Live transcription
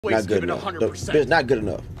Not good enough. 100%. It's not good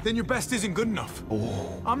enough. Then your best isn't good enough.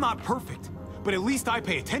 Oh. I'm not perfect, but at least I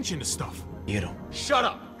pay attention to stuff. Hit him. Shut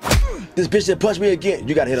up. This bitch that punched me again.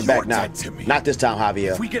 You gotta hit him back now. Not this time,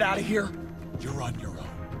 Javier. If we get out of here, you're on your own.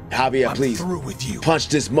 Javier, please. I'm through with you. Punch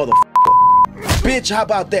this motherfucker. Bitch, how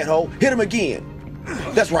about that, ho? Hit him again.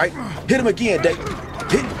 That's right. Hit him again, Dave.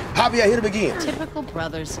 Javier, hit him again. Typical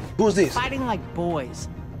brothers. Who's this? Fighting like boys.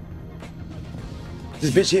 This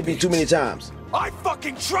bitch hit me too many times. I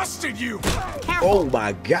fucking trusted you. Careful. Oh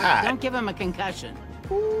my God. Don't give him a concussion.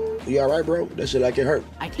 You alright, bro? That shit like it hurt.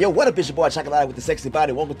 Yo, what up, it's your boy Chocolate with the sexy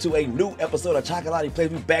body. Welcome to a new episode of Chocolate Plays.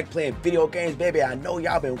 We back playing video games, baby. I know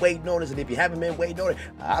y'all been waiting on this, and if you haven't been waiting on it,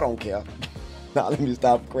 I don't care. Nah, let me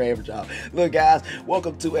stop crying for y'all. Look, guys,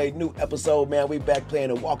 welcome to a new episode, man. We back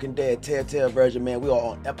playing the Walking Dead Telltale version, man. We are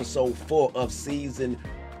on episode 4 of season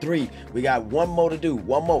 3. We got one more to do,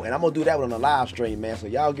 one more, and I'm gonna do that one on the live stream, man. So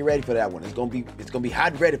y'all get ready for that one. It's gonna be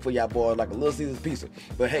hot and ready for y'all boys, like a Little Caesar's pizza.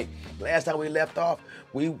 But hey, last time we left off,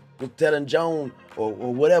 we were telling Joan or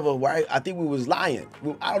whatever, right? I think we was lying.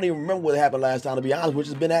 I don't even remember what happened last time, to be honest, which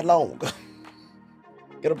has been that long.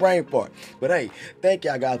 Get a brain fart. But hey, thank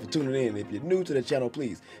y'all guys for tuning in. If you're new to the channel,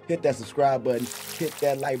 please hit that subscribe button, hit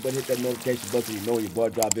that like button, hit that notification button so you know your boy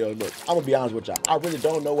drop videos. Look, I'm gonna be honest with y'all. I really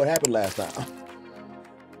don't know what happened last time.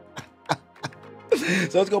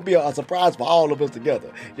 So it's gonna be a surprise for all of us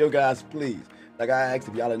together. Yo guys, please, like I asked,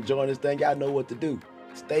 if y'all enjoying this thing, y'all know what to do.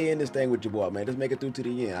 Stay in this thing with your boy, man. Just make it through to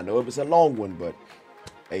the end. I know if it's a long one, but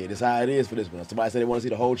hey, this is how it is for this one. Somebody said they want to see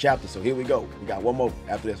the whole chapter, so here we go. We got one more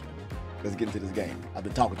after this one. Let's get into this game. I've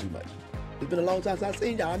been talking too much. It's been a long time since I've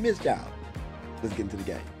seen y'all. I missed y'all. Let's get into the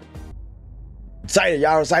game. Excited,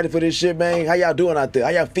 y'all excited for this shit, man? How y'all doing out there? How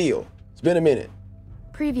y'all feel? It's been a minute.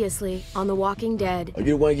 Previously on The Walking Dead. Are you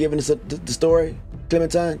the one giving us the story,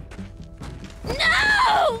 Clementine?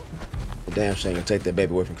 No! Damn shame to take that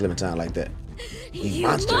baby away from Clementine like that. You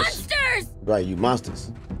monsters! Right, you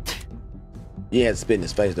monsters. You had to spit in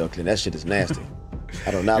his face though, Clint. That shit is nasty.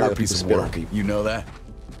 I do not like a piece of spit on people. You know that?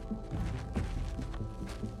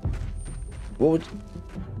 What would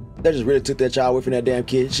they just really took that child away from that damn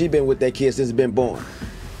kid? She been with that kid since he's been born.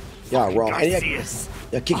 Y'all wrong. And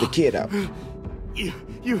y'all kicked the kid out.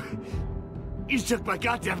 You took my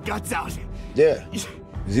goddamn guts out. Yeah. It's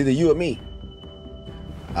either you or me.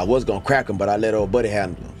 I was gonna crack him, but I let old buddy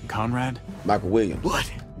handle him. Conrad? Michael Williams.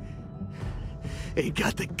 What? Ain't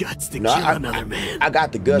got the guts to kill another man. I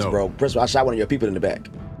got the guts, bro. First of all, I shot one of your people in the back.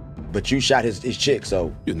 But you shot his chick,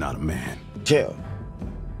 so. You're not a man. Chill.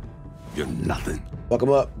 You're nothing. Fuck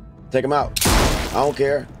him up. Take him out. I don't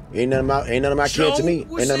care. Ain't none of my kids to me.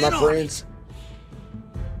 Ain't none of my friends.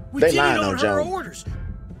 They lying on Joan. Orders.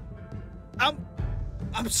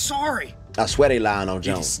 I'm sorry. I swear they lying on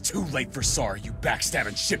Joan. It's too late for sorry, you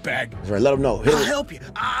backstabbing shitbag. Right, let them know. I'll help you.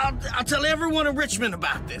 I'll tell everyone in Richmond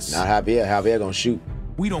about this. Now Javier gonna shoot.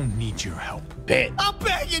 We don't need your help. Bet. I'm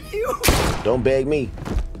begging you. Don't beg me.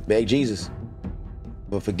 Beg Jesus.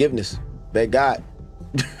 For forgiveness. Beg God.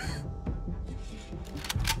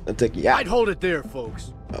 I'll take you out. I'd hold it there,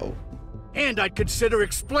 folks. Oh. And I'd consider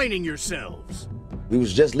explaining yourselves. We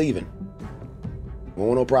was just leaving. We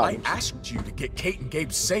want no problems. I asked you to get Kate and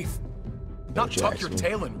Gabe safe. Not tuck your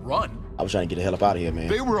tail and run. I was trying to get the hell up out of here, man.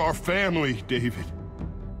 They were our family, David.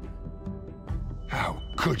 How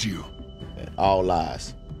could you? All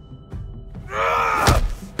lies.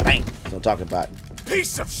 Bang! That's what I'm talking about.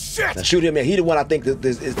 Piece of shit! Now shoot him, man. He the one I think that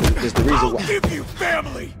is the reason why. I'll give you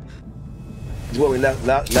family! This is where we last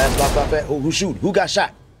locked off at. Who shoot? Who got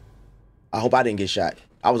shot? I hope I didn't get shot.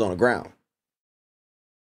 I was on the ground.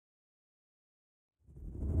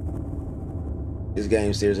 This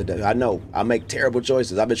game series, I know. I make terrible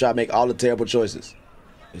choices. I've been trying to make all the terrible choices.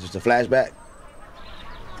 It's just a flashback.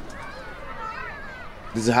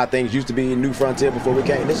 This is how things used to be in New Frontier before we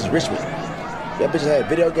came. This is Richmond. That bitches had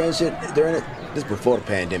video game shit during it. This is before the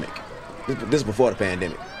pandemic. This is before the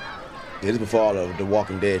pandemic. Yeah, this is before all of the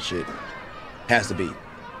Walking Dead shit. Has to be.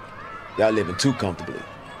 Y'all living too comfortably.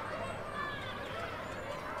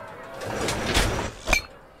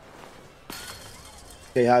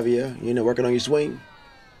 Hey Javier, you know, working on your swing?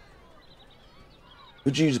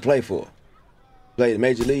 Who'd you used to play for? Play the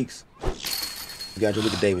major leagues? You got to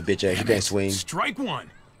look at David, bitch ass. You can't swing. Strike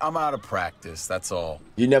one. I'm out of practice, that's all.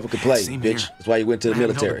 You never could play, Same bitch. here. That's why you went to the I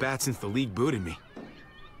haven't military. held a bat since the league booted me.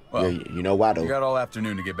 Well, yeah, you know why though? You got all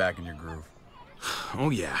afternoon to get back in your groove. Oh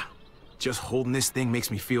yeah. Just holding this thing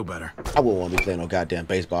makes me feel better. I wouldn't want to be playing no goddamn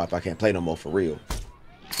baseball if I can't play no more for real.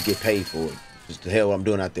 To get paid for it. Just the hell what I'm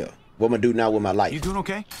doing out there. What am I doing now with my life? You doing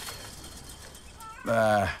okay?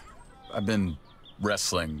 I've been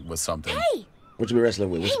wrestling with something. Hey! What you been wrestling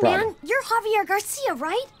with? What's Hey the problem? man, you're Javier Garcia,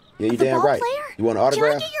 right? Yeah, you The damn ball right. player? You want an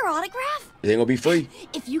autograph? Can I get your autograph? It ain't gonna be free.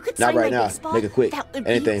 If you could Not sign right my now. baseball, Make it quick. that would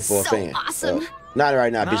Anything be for a so fan. awesome. Not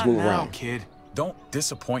right now, bitch. Not Move now, around. kid. Don't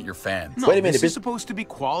disappoint your fans. No, Wait a minute, this is bitch. supposed to be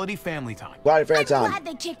quality family time. Quality fan I'm time. glad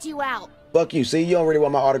they kicked you out. Fuck you. See, you don't really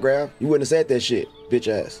want my autograph. You wouldn't have said that shit, bitch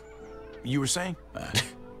ass. You were saying?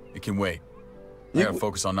 It can wait. I gotta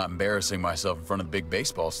focus on not embarrassing myself in front of the big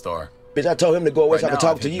baseball star. Bitch, I told him to go away Right so I now, could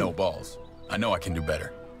talk I've to hit you. no balls. I know I can do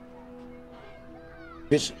better.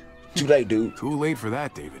 Bitch, too late, dude. Too late for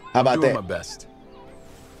that, David. How about I'm doing that? my best.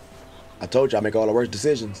 I told you I make all the worst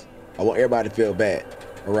decisions. I want everybody to feel bad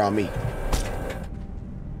around me.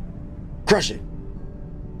 Crush it.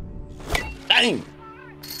 Dang.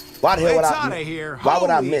 Why the hell would It's I? out of here. Why would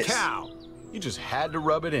I Holy miss? cow. You just had to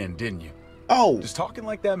rub it in, didn't you? Oh, Does talking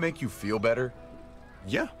like that make you feel better?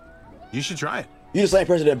 Yeah, you should try it. you the same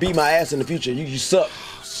person that beat my ass in the future. You suck.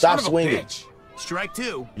 Son Stop of a swinging. bitch. Strike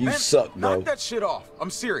two. You Man, suck, bro. Knock that shit off. I'm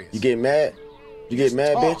serious. You get mad? You get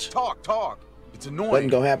mad, talk, bitch? Talk. It's annoying. Nothing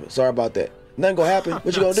gonna happen. Sorry about that. Nothing gonna happen.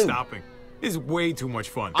 What you gonna do? Stopping. This is way too much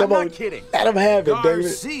fun. Come I'm on. not kidding. Let him have it, David.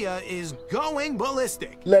 Garcia is going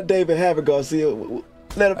ballistic. Let David have it, Garcia.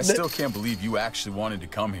 Let him. I still can't believe you actually wanted to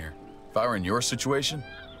come here. If I were in your situation,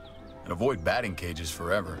 I'd avoid batting cages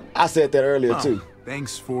forever. I said that earlier Well, too,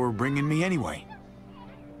 thanks for bringing me anyway.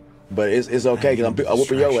 but it's okay because I'm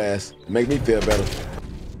whooping your ass. Make me feel better.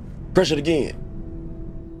 Press it again,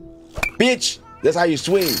 bitch. That's how you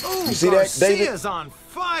swing. Ooh, You see that, David? Garcia's on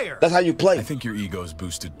fire. That's how you play. I think your ego's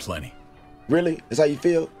boosted plenty. Really? That's how you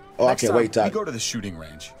feel? Oh, Next I can't time, wait, Todd. we go to the shooting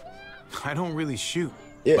range. I don't really shoot.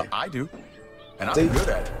 Yeah. But I do. And I'm See? good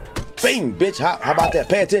at it. Bing, bitch. How about that?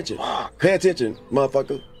 Pay attention. Pay attention,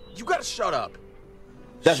 motherfucker. You gotta shut up.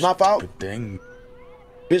 That's my fault. Dang.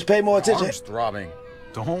 Bitch, pay more attention. Arms throbbing.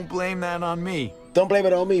 Don't blame that on me. Don't blame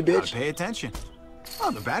it on me, Gotta bitch. pay attention. Oh,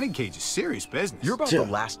 the batting cage is serious business. You're about Chill.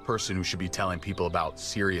 the last person who should be telling people about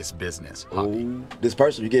serious business, Oh, Hoppy. this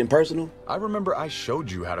person, you getting personal? I remember I showed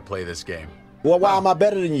you how to play this game. Well, why am I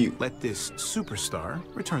better than you? Let this superstar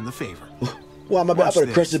return the favor. Why am I better? I'm Watch gonna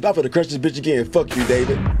crush this. this. I'm gonna crush this bitch again. Fuck you,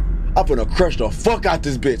 David. I'm gonna crush the fuck out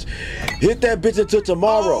this bitch. Hit that bitch until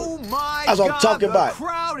tomorrow. Oh my That's what God, I'm talking the about.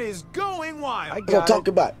 crowd is going wild. That's what I'm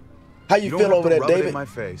talking about. How you You feel don't over have to there, rub it David? in my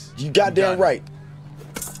face. You goddamn got it. right.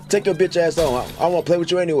 Take your bitch ass on. I wanna play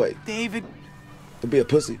with you anyway. David, To be a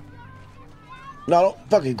pussy. No, don't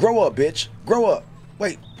fucking grow up, bitch. Grow up.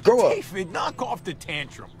 Wait, grow up. David, knock off the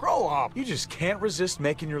tantrum. Grow up. You just can't resist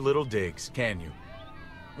making your little digs, can you?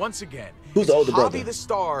 Once again, Who's the older Hobby brother? the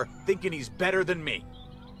star thinking he's better than me.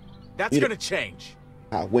 That's You gonna change.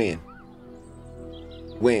 I win.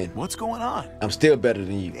 Win. What's going on? I'm still better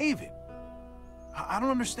than you. David, I don't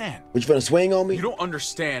understand. What, you finna swing on me? You don't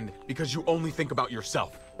understand because you only think about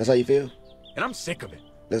yourself. That's how you feel? And I'm sick of it.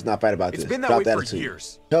 Let's not fight about It's this. been that Drop way that for attitude.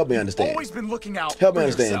 years. Help me You've understand. always been looking out Help me for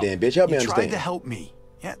understand, yourself. Dan, bitch. Help me You tried understand. to help me.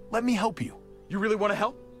 Yeah, let me help you. You really want to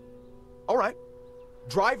help? All right.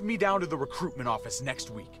 Drive me down to the recruitment office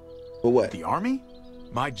next week. For what? The army?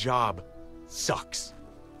 My job sucks.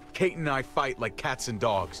 Kate and I fight like cats and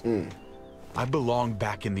dogs. I belong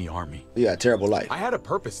back in the army. You got a terrible life. I had a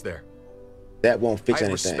purpose there. That won't fix I have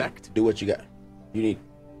anything. respect. Do what you got. You need.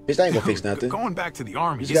 Bitch, that ain't gonna fix nothing. Going back to the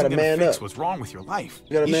army You just gotta isn't gonna man fix up. what's wrong with your life.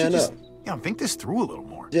 You gotta should man just, up. think this through a little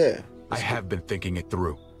more. Yeah. I have been thinking it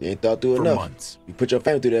through. You ain't thought through For enough. months. You put your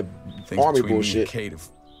family through that Things army between me and bullshit. Kate have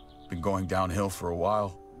been going downhill for a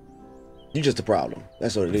while. You just a problem.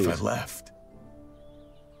 That's what it If I is. left,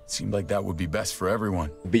 it seemed like that would be best for everyone.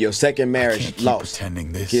 Be your second I marriage can't keep lost.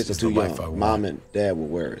 pretending this Kids are is too the life I young. want. Mom and dad will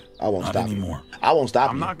worry. I won't Not stop anymore. you. I won't stop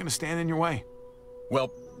I'm you. not gonna stand in your way.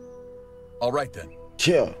 Well, all right then.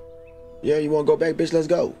 Chill. Yeah, you wanna go back, bitch? Let's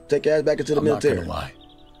go. Take your ass back into the I'm not military. gonna lie.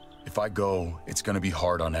 If I go, it's gonna be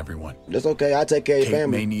hard on everyone. That's okay. I take care of your Kate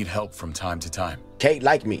family. may need help from time to time. Kate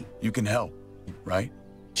like me. You can help, right?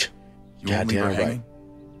 You won't Goddamn leave her right.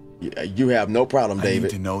 hanging? You have no problem, I need David.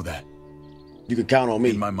 to know that You can count on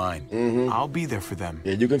me. in my mind. I'll be there for them.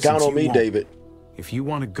 Yeah, you can Since count on you me, won't. David. If you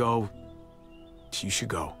want to go, you should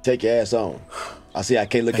go. Take your ass on. I see I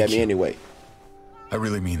can't look Thank at me you. anyway. I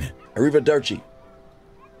really mean it. Arrivederci.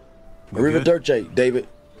 We Arrivederci, David.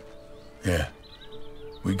 Yeah,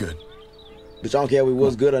 we good. Bitch, I don't care if we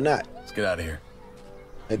was good or not. Let's get out of here.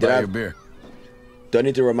 Hey, did Buy I, your beer. do I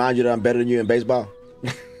need to remind you that I'm better than you in baseball?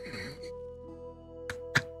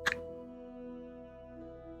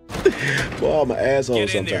 Boy, I'm an asshole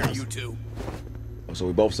sometimes. two. So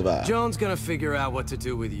we both survived. Joan's gonna figure out what to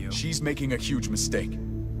do with you. She's making a huge mistake.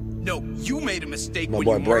 No, you made a mistake My when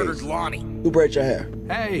boy you murdered Braids. Lonnie. Who braided your hair?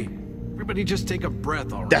 Hey, everybody just take a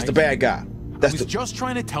breath, all right? That's the bad guy. That's I was just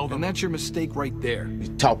trying to tell them. And that's your mistake right there. He's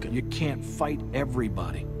talking. You can't fight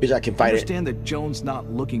everybody. Bitch, I can fight it. Understand that Joan's not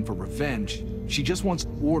looking for revenge. She just wants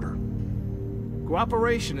order.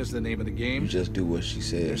 Cooperation is the name of the game. You just do what she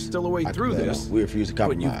says. There's still a way through this. We refuse to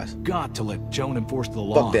compromise. But you've got to let Joan enforce the Fuck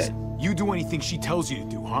laws. that. You do anything she tells you to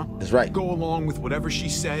do, huh? That's right. Go along with whatever she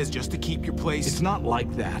says just to keep your place. It's not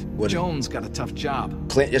like that. What? Joan's got a tough job.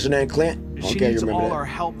 Clint, yes, your name Clint? She Okay, you needs remember all that. our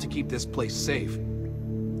help to keep this place safe.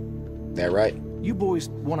 That right? You boys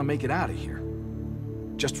want to make it out of here.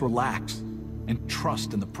 Just relax and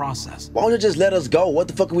trust in the process. Why don't you just let us go? What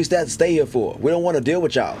the fuck are we stay here for? We don't want to deal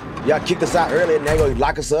with y'all. Y'all kicked us out earlier and now you're gonna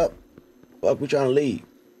lock us up? Fuck, we trying to leave.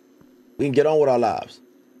 We can get on with our lives.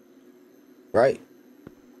 Right?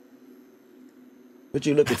 What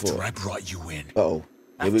you looking After for? I brought you in. Uh-oh.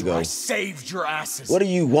 Here we After go. I saved your asses. What do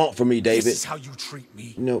you want from me, David? This is how you treat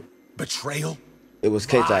me. No, Betrayal? it was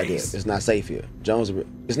Kate's Lies. idea. It's not safe here. Jones,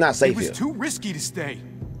 it's not safe It was here. too risky to stay.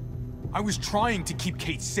 I was trying to keep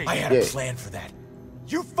Kate safe. I had Yeah. a plan for that.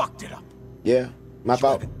 You fucked it up. Yeah, my You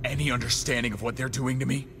fault. have any understanding of what they're doing to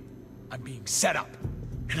me? I'm being set up.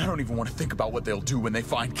 And I don't even want to think about what they'll do when they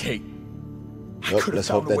find Kate. I Well, could have let's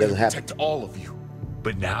found hope a that way to doesn't happen. protect all of you.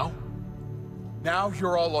 But now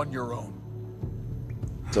you're all on your own.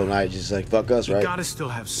 So now you just like, fuck us, You right? gotta still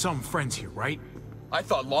have some friends here, right? I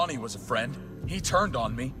thought Lonnie was a friend. He turned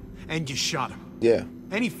on me. And you shot him. Yeah.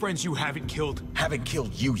 Any friends you haven't killed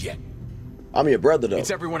you yet. I'm your brother, though.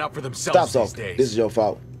 It's everyone out for themselves Stop these talking. days. This is your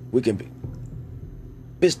fault. We can be.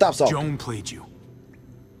 Bitch, stop talking. Joan played you.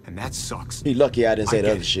 And that sucks. He lucky I didn't say I the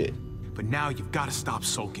get other it. shit. But now you've got to stop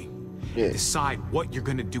sulking. Yeah. Decide what you're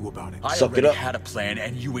gonna do about it. I Suck it already up. had a plan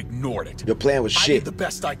and you ignored it. Your plan was I shit. did the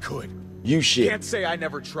best I could. You shit. Can't say I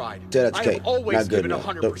never tried. Tell that to I Kate. have always Not good given enough.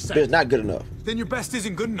 100%. Bitch, not good enough. Then your best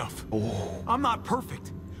isn't good enough. Oh. I'm not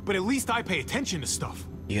perfect, but at least I pay attention to stuff.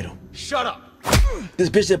 Hit him. Shut up. This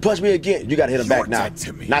bitch said punch me again. You gotta hit him You're back now. dead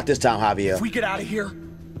to me. Not this time, Javier. If we get out of here,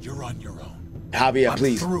 you're on your own. Javier, I'm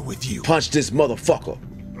please. through with you. Punch this motherfucker.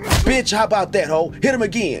 Bitch, how about that, ho? Hit him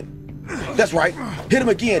again. That's right. Hit him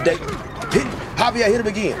again, Dave. Javier, hit him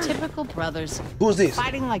again. Typical brothers. Who's this?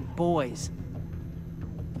 Fighting like boys.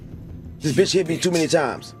 This bitch hit me too many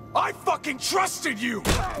times. I fucking trusted you.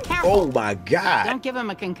 Careful. Oh my God. Don't give him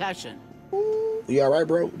a concussion. You alright,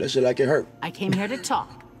 bro? That shit like it hurt. I came here to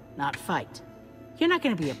talk, not fight. You're not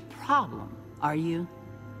going to be a problem, are you?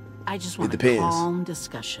 I just want a depends. calm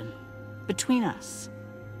discussion between us.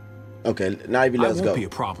 Okay, now if you let I us won't go. be a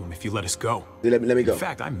problem if you let us go. Let me go. In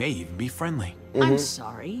fact, I may even be friendly. I'm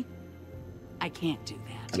sorry. I can't do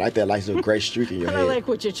I that. like that nice little gray streak in your But I head. like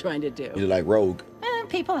what you're trying to do. You look like Rogue.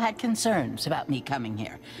 People had concerns about me coming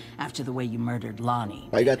here after the way you murdered Lonnie.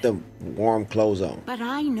 Why you got them warm clothes on? But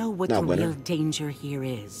I know what Not the winter. real danger here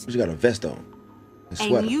is. But you got a vest on. A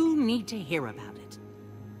sweater. And you need to hear about it.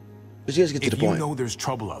 But you just get to If the you point. know there's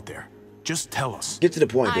trouble out there, just tell us. Get to the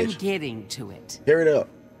point, I'm bitch. getting to it. Hear it up.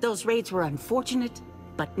 Those raids were unfortunate,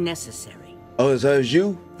 but necessary. Oh, so it's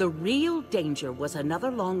you? The real danger was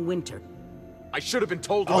another long winter. I should have been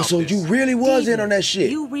told Oh, about so this. you really was in David, on that shit.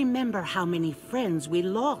 You remember how many friends we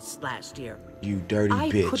lost last year. You dirty I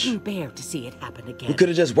bitch. couldn't bear to see it happen again. We could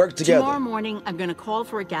have just worked together. Tomorrow morning, I'm going to call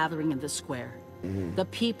for a gathering in the square. The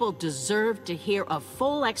people deserve to hear a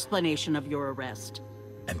full explanation of your arrest.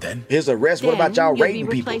 And then? His arrest? What about y'all Then raiding you'll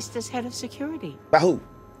be people? replaced as head of security. By who?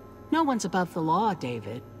 No one's above the law,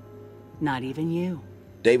 David. Not even you.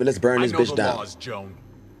 David, let's burn I this know bitch the down. laws, Joan.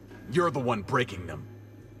 You're the one breaking them.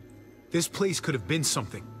 This place could have been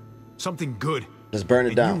something. Something good. Let's burn it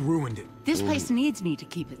And down. you ruined it. This place needs me to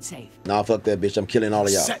keep it safe. Nah, fuck that bitch. I'm killing all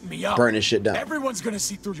of y'all. Set me up. Burn this shit down. Everyone's gonna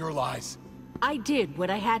see through your lies. I did what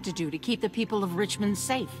I had to do to keep the people of Richmond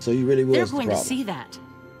safe. So you really was They're the going to problem. see that.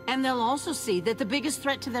 And they'll also see that the biggest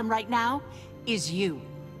threat to them right now is you.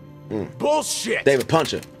 Bullshit! David,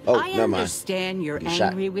 punch her. Oh, I never mind. understand you're You shot.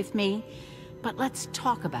 angry with me, but let's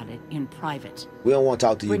talk about it in private. We don't want to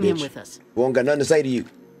talk to you, Bring bitch. him with us. We don't got nothing to say to you.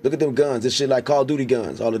 Look at them guns. This shit like Call of Duty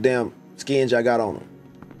guns. All the damn skins y'all got on them.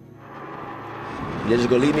 You just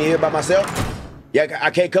gonna leave me here by myself? Yeah,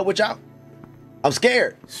 I can't come with y'all? I'm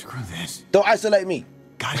scared. Screw this. Don't isolate me.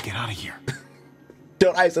 Gotta get out of here.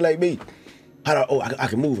 Don't isolate me. How do I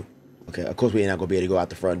can move him. Okay, of course we ain't not gonna be able to go out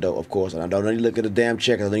the front door, of course. And I don't need to look at the damn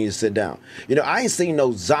check, I don't need to sit down. You know, I ain't seen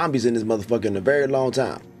no zombies in this motherfucker in a very long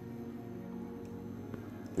time.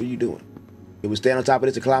 What are you doing? Did we stand on top of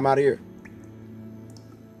this and climb out of here?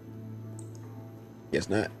 Guess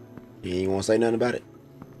not. You ain't wanna say nothing about it?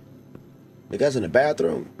 The guy's in the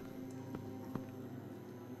bathroom.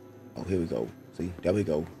 Oh, here we go. See, there we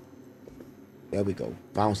go. There we go.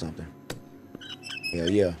 Found something. Hell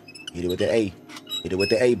yeah. Hit it with the A. Hit it with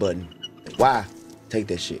the A button. Why? Take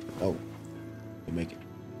that shit. Oh, you make it.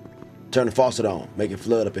 Turn the faucet on. Make it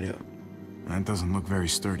flood up in here. That doesn't look very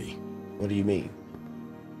sturdy. What do you mean?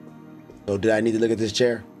 So did I need to look at this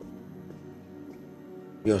chair?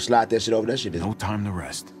 You gonna slide that shit over? That shit is... No time to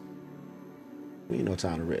rest. We ain't no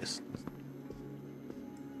time to rest.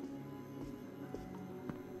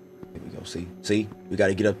 Here we go. See? See? We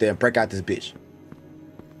gotta get up there and break out this bitch.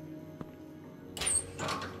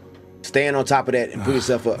 Stand on top of that and pull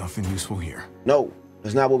yourself up. Nothing useful here. No,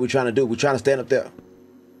 that's not what we're trying to do. We're trying to stand up there.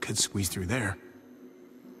 Could squeeze through there.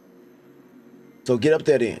 So get up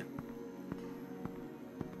there then.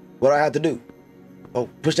 What do I have to do? Oh,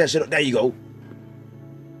 push that shit up. There you go.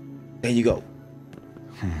 There you go.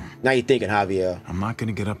 Now you're thinking, Javier. I'm not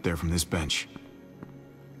gonna get up there from this bench.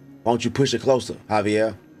 Why don't you push it closer,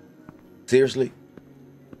 Javier? Seriously?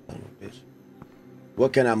 Oh, bitch.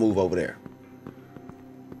 What can I move over there?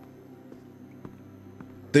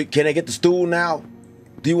 Can I get the stool now?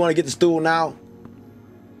 Do you want to get the stool now?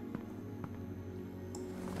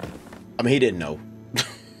 I mean, he didn't know.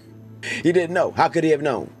 He didn't know. How could he have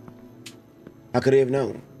known? How could he have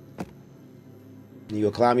known? You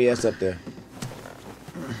go climb your ass up there.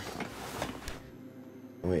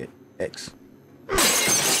 Go ahead. X.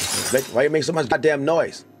 Why you make so much goddamn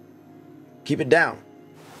noise? Keep it down.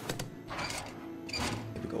 Here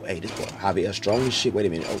we go. Hey, this boy, Javier, strong as shit. Wait a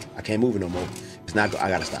minute. Oh, I can't move it no more. It's not. I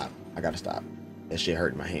gotta stop. I gotta stop. That shit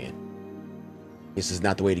hurting my hand. This is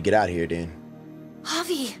not the way to get out of here, then.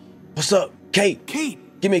 Javi. What's up, Kate? Kate!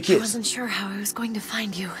 Give me a I kiss. wasn't sure how I was going to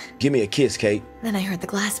find you. Give me a kiss, Kate. Then I heard the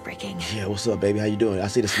glass breaking. Yeah, what's up, baby? How you doing? I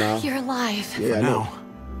see the smile. You're alive. Yeah, I know. Now,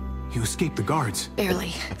 you escaped the guards.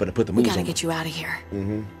 Barely. I'm gonna put the We moves gotta on. get you out of here.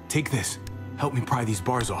 Take this. Help me pry these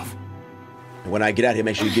bars off. And when I get out here,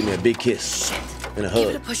 make sure you give me a big kiss and a Give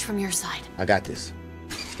it a hug. push from your side. I got this.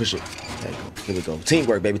 Push it. There you go. Here we go.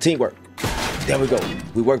 Teamwork, baby. Teamwork. There we go.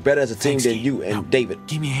 We work better as a team Thanks, than Kate. you and Now, David.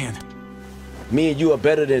 Give me a hand. Me and you are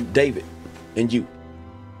better than David and you.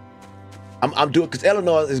 I'm doing, because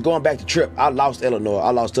Eleanor is going back to Trip. I lost Eleanor. I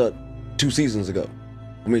lost her 2 seasons ago.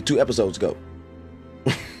 I mean, 2 episodes ago.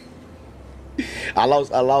 I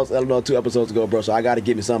lost Eleanor 2 episodes ago, bro. So I got to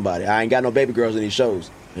give me somebody. I ain't got no baby girls in these shows.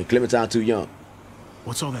 And Clementine too young.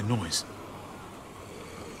 What's all that noise?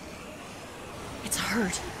 It's a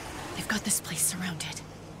herd. They've got this place surrounded.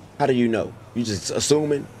 How do you know? You just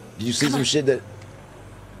assuming? Did you see Come some on. shit that...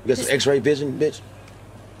 You got some This X-ray vision, bitch?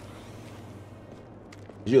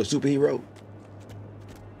 You a superhero?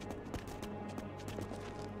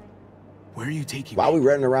 Where are you taking Why are me? we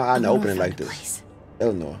running around out in the Eleanor opening found like a this? place.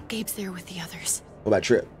 Eleanor. Gabe's there with the others. What about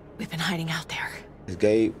Trip? We've been hiding out there. Is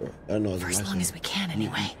Gabe or Eleanor? For as long as we can,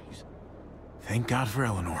 anyway. Thank God for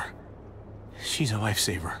Eleanor. She's a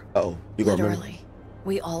lifesaver. Uh-oh. You gonna remember? Literally.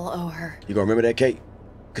 We all owe her. You gonna remember that, Kate?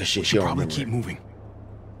 Cause shit, she Should don't probably remember keep it. moving.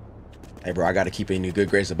 Hey, bro, I gotta keep in the good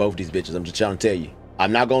grace of both these bitches. I'm just trying to tell you.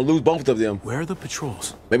 I'm not gonna lose both of them. Where are the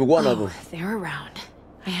patrols? Maybe one of Oh, them. they're around.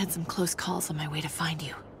 I had some close calls on my way to find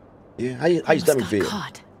you. Yeah. How your Almost stomach got feel?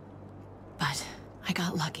 caught. But I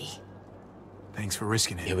got lucky. Thanks for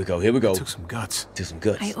risking it. Here we go. Here we go. Took some guts. Do some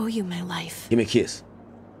guts. I owe you my life. Give me a kiss.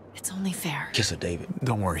 It's only fair. Kiss her, David.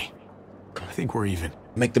 Don't worry. I think we're even.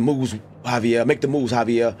 Make the moves, Javier. Make the moves,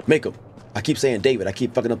 Javier. Make them. I keep saying David. I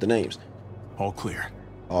keep fucking up the names. All clear.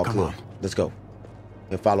 All Come clear. on. Let's go.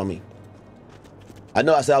 And follow me. I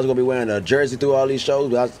know I said I was gonna be wearing a jersey through all these shows,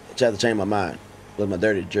 but I tried to change my mind. With my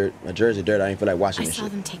jersey dirty, I ain't feel like I washing this saw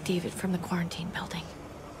shit. them take David from the quarantine building.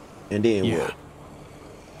 And then Yeah. what?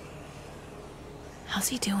 How's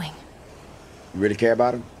he doing? You really care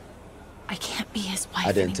about him? I can't be his wife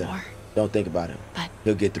I didn't tell. anymore. Don't think about him. But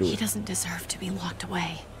He'll get through he it. doesn't deserve to be locked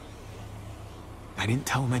away. I didn't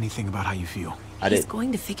tell him anything about how you feel. I He's didn't.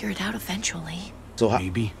 going to figure it out eventually. So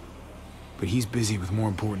Maybe. But he's busy with more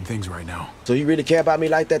important things right now. So you really care about me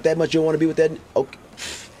like that? That much? You don't want to be with that? Okay.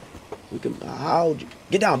 We can. How?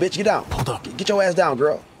 Get down, bitch. Get down. Hold up. Get your ass down,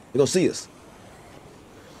 girl. You gonna see us?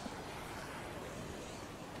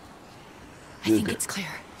 I Good, think good. it's clear.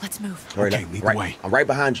 Let's move. All right, Okay, lead the right. way. I'm right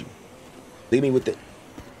behind you. Lead me with it.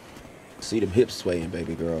 See them hips swaying,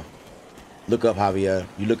 baby girl. Look up, Javier.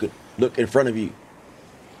 You look in front of you.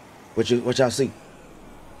 What y'all see?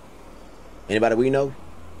 Anybody we know?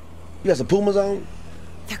 You got some Pumas on?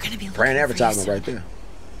 They're gonna be looking Brand for you advertisement soon. right there.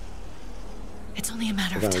 It's only a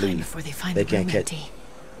matter We're of gonna time leave. before they find They the room can't catch- empty.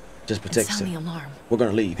 Just And protect sound the yourself. alarm. We're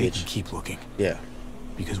gonna leave, They can bitch. keep looking. Yeah.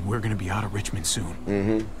 Because we're gonna be out of Richmond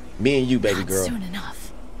soon. Me and you, baby Not girl. soon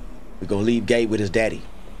enough. We're gonna leave Gabe with his daddy.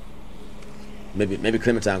 Maybe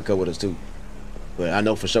Clementine will come with us too. But I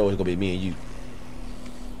know for sure it's gonna be me and you.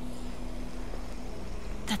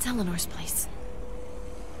 That's Eleanor's place.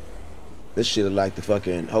 This shit is like the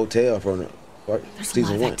fucking hotel from the There's season a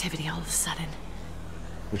lot of 1. activity all of a sudden.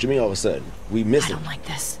 What you mean all of a sudden? We miss I it. don't like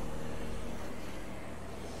this.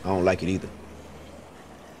 I don't like it either.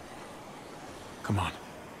 Come on.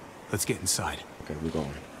 Let's get inside. Okay, we're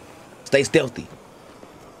going. Stay stealthy.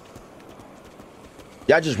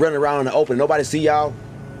 Y'all just running around in the open. Nobody see y'all.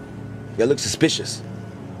 Y'all look suspicious.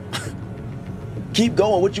 Keep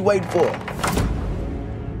going. What you waiting for?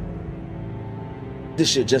 This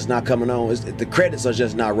shit just not coming on. The credits are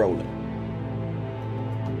just not rolling.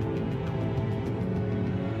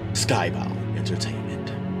 Skybound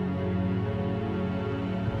Entertainment.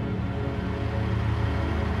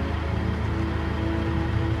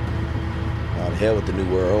 Oh, the hell with the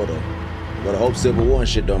New World Order. But I hope Civil War and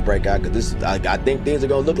shit don't break out, because I think things are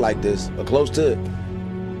gonna look like this, or close to it.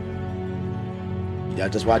 Yeah,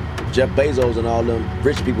 that's why Jeff Bezos and all them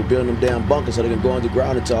rich people building them damn bunkers so they can go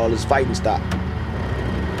underground until all this fighting stop.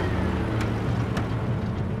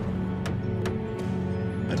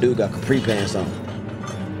 My dude got capri pants on.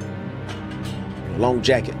 Long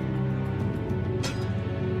jacket.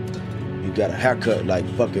 You got a haircut like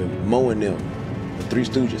fucking mowing them. The Three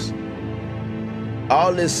Stooges.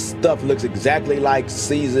 All this stuff looks exactly like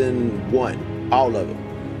season 1. All of it.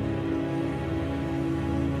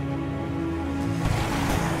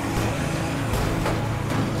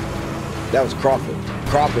 That was Crawford.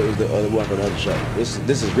 Crawford is the other one from another show. This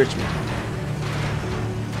is Richmond.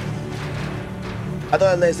 I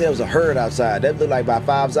thought they said it was a herd outside. That looked like about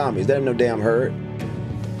 5 zombies. That ain't no damn herd.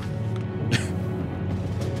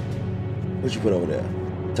 What you put over there?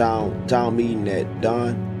 Town meeting at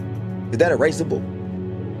dawn. Is that erasable?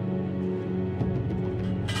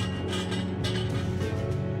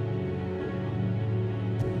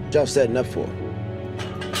 What y'all setting up for?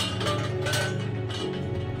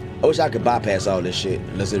 I wish I could bypass all this shit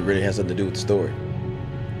unless it really has something to do with the story.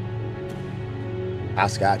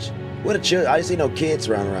 Hopscotch. What a child. I didn't see no kids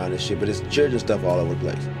running around this shit, but it's children stuff all over the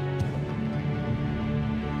place.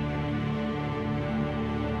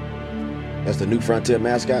 That's the new Frontier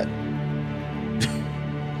mascot.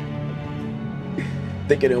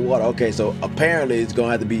 Thicker than water. Okay, so apparently it's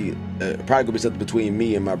gonna have to be probably gonna be something between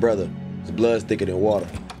me and my brother. His blood's thicker than water.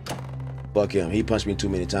 Fuck him. He punched me too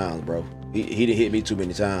many times, bro. He done hit me too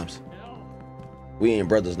many times. We ain't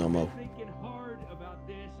brothers no more. Thinking hard about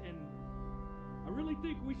this, and I really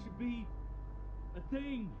think we should be a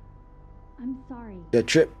thing. I'm sorry. That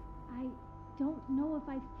trip. I don't know if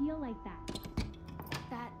I feel like that.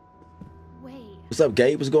 That way. What's up,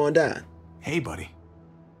 Gabe? What's going down? Hey, buddy.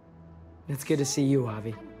 It's good to see you,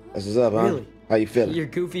 Javi. That's what's up, huh? Really? How you feeling? Your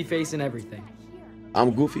goofy face and everything.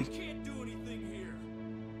 I'm goofy.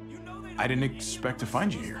 I didn't expect to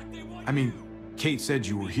find you here. I mean, Kate said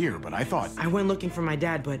you were here, but I thought... I went looking for my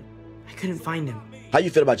dad, but I couldn't find him. How you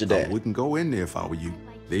feel about your dad? I wouldn't go in there if I were you.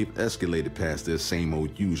 They've escalated past their same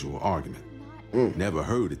old usual argument. Never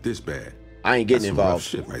heard it this bad. I ain't getting That's involved.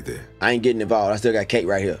 some rough shit right there. I ain't getting involved. I still got Kate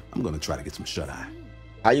right here. I'm gonna try to get some shut-eye.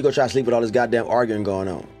 How you gonna try to sleep with all this goddamn arguing going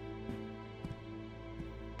on?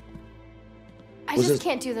 I just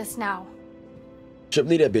can't do this now. Trip,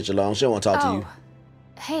 leave that bitch alone. She don't want to talk to you.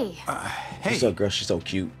 Hey. Hey. What's up, girl? She's so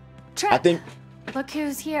cute. Trip. I think Look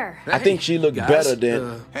who's here. I think she looked better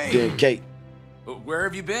than Kate. Where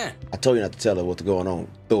have you been? I told you not to tell her what's going on.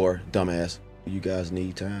 Thor, dumbass. You guys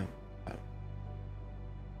need time.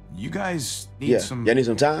 You guys need some... Y'all need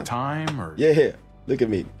some time? Time or... Yeah. Look at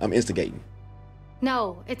me. I'm instigating.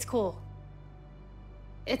 No, it's cool.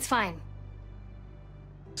 It's fine.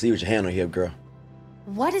 See what your hand on here, girl.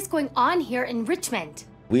 What is going on here in Richmond?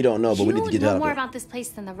 We don't know, but we need to get You out know of more here. about this place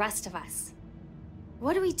than the rest of us.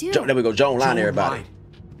 What do we do? There we go. Joan lying to everybody. lied.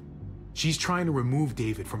 She's trying to remove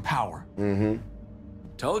David from power. Mm-hmm.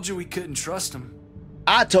 Told you we couldn't trust him.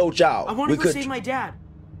 I told y'all. I want to go save my dad.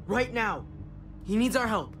 Right now. He needs our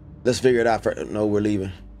help. Let's figure it out first. No, we're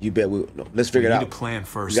leaving. You bet we... No, let's figure it out. We need a plan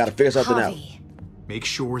first. We gotta figure something out. Make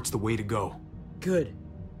sure it's the way to go. Good.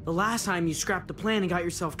 The last time you scrapped the plan and got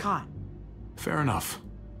yourself caught. Fair enough.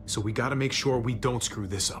 So we gotta make sure we don't screw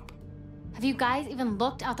this up. Have you guys even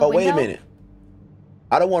looked out the Oh, window? wait a minute.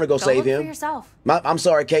 I don't want to go save look him. For yourself. I'm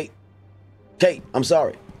sorry, Kate. Kate, I'm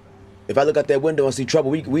sorry. If I look out that window and see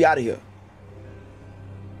trouble, we out of here.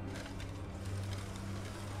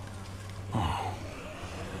 Oh.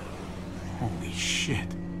 Holy shit.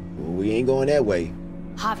 Well, we ain't going that way.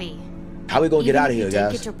 Javi. How we gonna get out of here, Even if you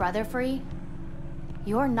guys? did get your brother free,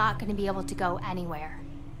 you're not going to be able to go anywhere.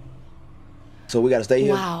 So we gotta stay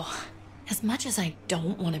here? Wow. As much as I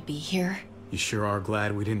don't want to be here. You sure are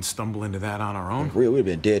glad we didn't stumble into that on our own? For real, we'd have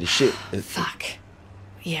been dead as shit. Fuck.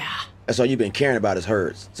 Yeah. That's all you've been caring about is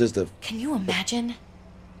herds. Since the... Can you imagine?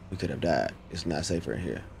 We could have died. It's not safer in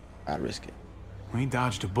here. I'd risk it. We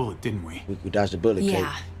dodged a bullet, didn't we? We dodged a bullet, Kate.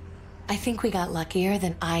 Yeah. I think we got luckier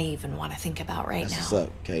than I even want to think about right That's now. what's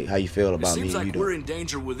up, Kate. How you feel about me? It seems and like you we're doing? in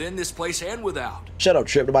danger within this place and without. Shut up,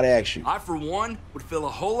 Trip. Nobody asked you. I, for one, would feel a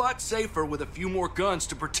whole lot safer with a few more guns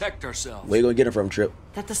to protect ourselves. Where you gonna get it from, Trip?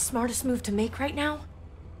 That the smartest move to make right now?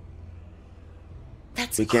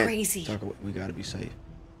 That's We can't crazy. talk about. We gotta be safe.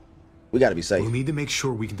 We gotta be safe. We'll need to make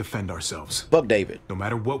sure we can defend ourselves. Fuck David. No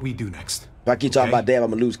matter what we do next. If I keep talking about Dad, I'm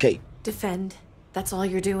gonna lose Kate. Defend? That's all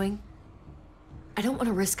you're doing? I don't want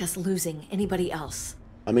to risk us losing anybody else.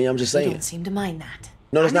 I mean, I'm just You saying. don't seem to mind that.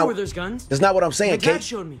 No, that's I know not where there's guns. That's not what I'm saying, My dad Kate.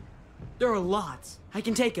 showed me. There are lots. I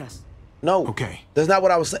can take us. No. Okay. That's not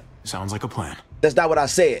what I was saying. Sounds like a plan. That's not what I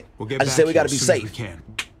said. We'll get I just back said we here gotta as be soon as safe. we can.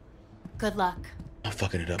 Good luck. I'm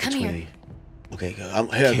fucking it up Come between here. you. Okay, here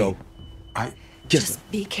I go. Kiss her.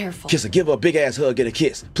 Be careful. Kiss her. Give her a big ass hug and a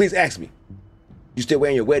kiss. Please ask me. You still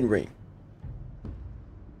wearing your wedding ring?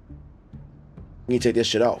 You need to take this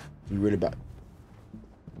shit off. You really about.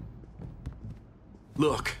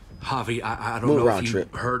 Look, Javi, I don't Move know around, if you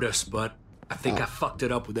Trip. heard us, but I think I fucked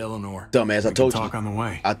it up with Eleanor. Dumbass, I told you. Talk on the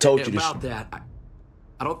way. I told you this. About that,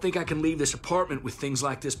 I don't think I can leave this apartment with things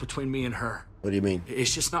like this between me and her. What do you mean?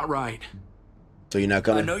 It's just not right. So you're not I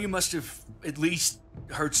coming? know you must have at least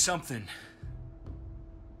heard something.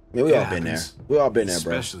 Man, we It all been there. happens. We all been there,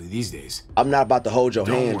 bro. Especially these days. I'm not about to hold your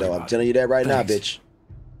Don't hand, worry though. I'm about telling you that right now, Thanks. bitch.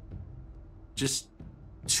 Just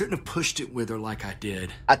shouldn't have pushed it with her like I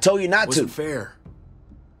did. I told you not Wasn't to. fair.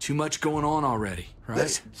 Too much going on already,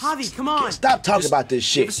 right? Javi, come on. Stop talking Just about this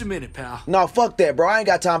shit. Give us a minute, pal. No, fuck that, bro. I ain't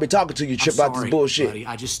got time to be talking to you, Trip, I'm about sorry, this bullshit. buddy.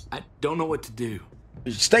 I don't know what to do.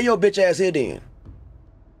 Stay your bitch ass here, then.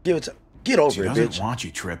 Get over She it, doesn't bitch. want you,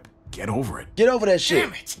 Trip. Get over it. Get over that shit.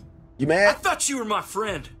 Damn it! You I mad? thought you were my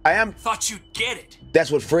friend. I am. Thought you'd get it. That's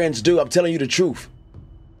what friends do. I'm telling you the truth.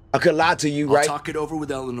 I could lie to you, I'll right? talk it over with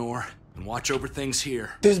Eleanor and watch over things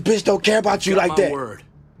here. This bitch don't care about you Got like my that. word.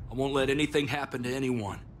 I won't let anything happen to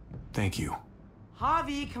anyone. Thank you.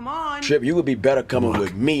 Javi, come on. Trip, you would be better coming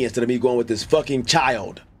with me instead of me going with this fucking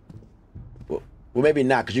child. Well, maybe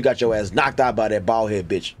not, because you got your ass knocked out by that bald head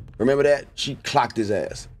bitch. Remember that? She clocked his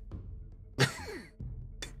ass.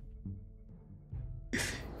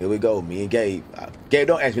 Here we go, me and Gabe. Gabe,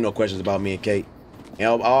 don't ask me no questions about me and Kate. You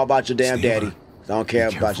know, all about your damn Stay daddy. alert. I don't care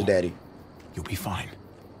Be about your careful. daddy. You'll be fine.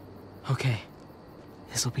 Okay.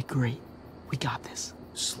 This'll be great. We got this.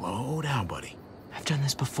 Slow down, buddy. I've done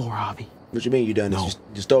this before, Javi. What you mean you done this? No,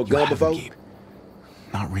 You stole a you gun haven't, before? Gabe.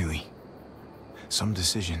 Not really. Some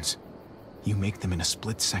decisions, you make them in a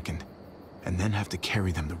split second, and then have to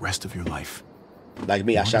carry them the rest of your life. Like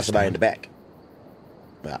me, I shot somebody in the back.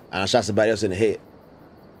 I shot somebody else in the head.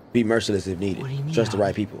 Be merciless if needed. What do you mean, Trust the Javi?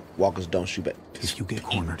 right people. Walkers don't shoot back. If you get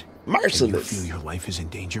cornered, and you Merciless. feel your life is in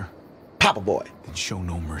danger, Papa boy. then show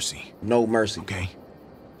no mercy, No mercy. okay?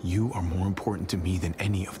 You are more important to me than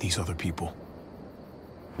any of these other people.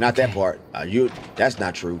 Not that part. That's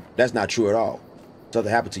not true. That's not true at all.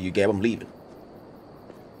 Something happened to you, Gabe. I'm leaving.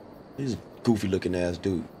 This goofy looking ass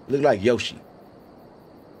dude. Look like Yoshi.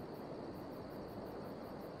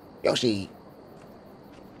 Yoshi.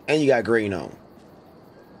 And you got green on.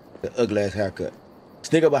 The ugly ass haircut.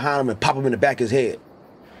 Sneak up behind him and pop him in the back of his head.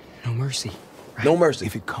 No mercy. No mercy.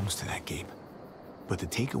 If it comes to that, Gabe. But the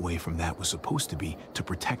takeaway from that was supposed to be to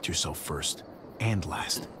protect yourself first and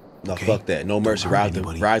last. No, okay? fuck that. No mercy. Don't hurt Right out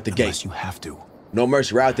anybody the unless gate. you have to. No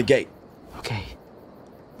mercy. Right out the gate. Okay.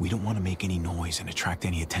 We don't want to make any noise and attract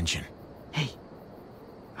any attention. Hey,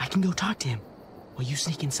 I can go talk to him while you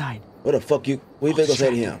sneak inside. What the fuck you? What you think gonna say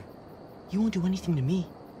to him? You won't do anything to me.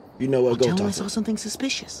 You know what? I'll Go tell him I talk to saw him. something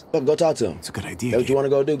suspicious. Fuck, go talk to him. It's a good idea. That's what you want to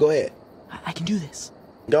go do? Go ahead. I can do this.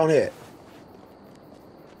 Go ahead.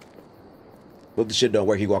 If the shit don't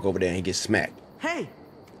work, he walk over there and he gets smacked. Hey!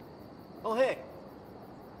 Oh, hey.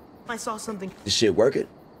 I saw something. This shit working?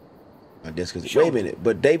 I guess because Sure. wait a minute,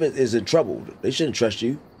 but David is in trouble. They shouldn't trust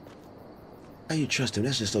you. How you trust him?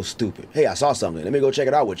 That's just so stupid. Hey, I saw something. Let me go check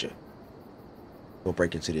it out with you. Go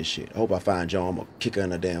break into this shit. I hope I find John. I'm gonna kick her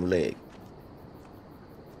in the damn leg.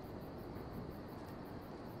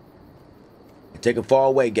 Take him far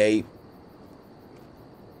away, Gabe.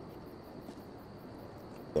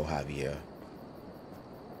 Go, Javier.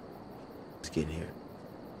 Let's get in here.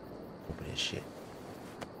 Open this shit.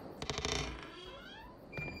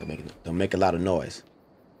 Don't make a lot of noise.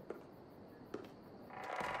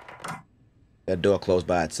 That door closed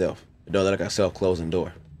by itself. The door looked like a self-closing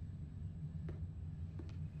door.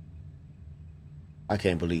 I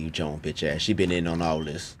can't believe you, Joan, bitch ass. She been in on all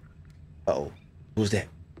this. Uh-oh. Who's that?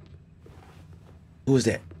 Who is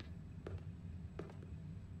that?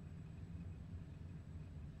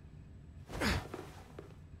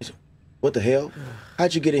 What the hell?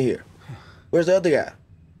 How'd you get in here? Where's the other guy?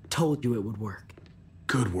 Told you it would work.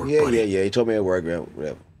 Good work, Yeah, buddy. yeah. He told me it worked.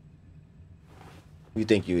 Whatever. Who you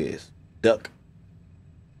think you is? Duck.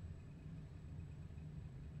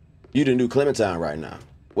 You the new Clementine right now.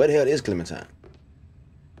 Where the hell is Clementine?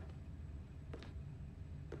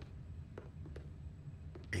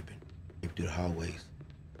 Creeping through the hallways.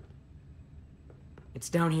 It's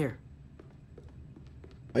down here.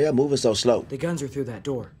 Why y'all moving so slow? The guns are through that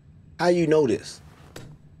door. How you know this?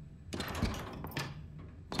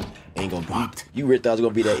 Ain't gonna be. Locked. You really thought it was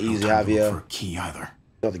gonna be that easy, No time to look Javier? for a key either.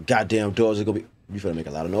 Thought the goddamn doors are gonna be. You finna make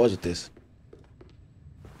a lot of noise with this.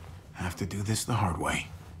 Have to do this the hard way.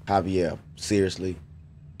 Javier, seriously?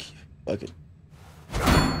 Fuck it.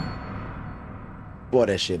 Boy,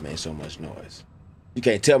 that shit made so much noise. You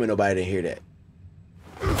can't tell me nobody didn't hear that.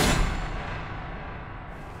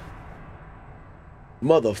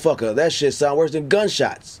 Motherfucker, that shit sound worse than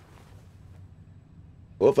gunshots.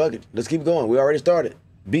 Well, fuck it. Let's keep going. We already started.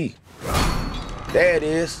 B. There it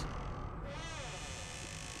is.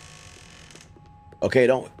 Okay,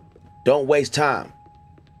 don't waste time.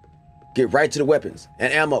 Get right to the weapons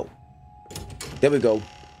and ammo. There we go.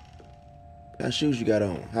 What kind of shoes you got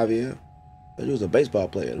on, Javier? I thought you was a baseball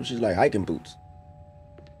player. Those shit's like hiking boots.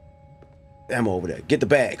 Ammo over there. Get the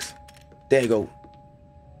bags. There you go.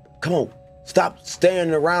 Come on. Stop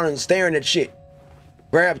staring around and staring at shit.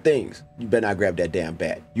 Grab things. You better not grab that damn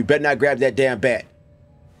bat. You better not grab that damn bat.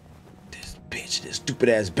 This bitch, this stupid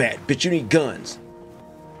ass bat. Bitch, you need guns.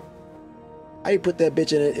 How you put that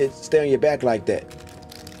bitch in it, stay on your back like that?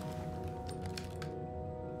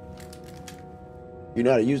 You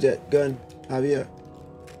know how to use that gun, Javier?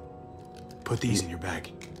 Put these in your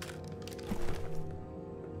bag.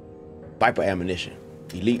 Viper ammunition.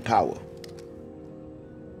 Elite power.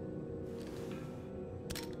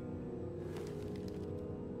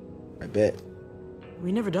 I bet.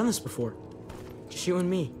 We never done this before. Just you and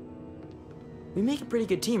me. We make a pretty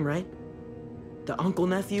good team, right? The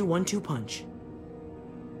uncle-nephew 1-2 punch.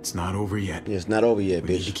 It's not over yet. Yeah, it's not over yet, We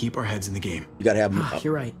bitch. need to keep our heads in the game. You gotta have.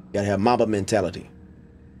 You're right. You gotta have Mamba mentality.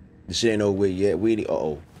 This shit ain't over yet. We need.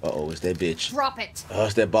 It's that bitch. Drop it! Oh,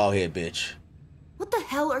 it's that bald head bitch. What the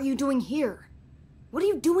hell are you doing here? What are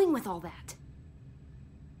you doing with all that?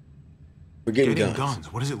 We're getting Getting guns.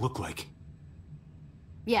 guns. What does it look like?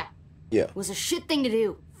 Yeah. Yeah. It was a shit thing to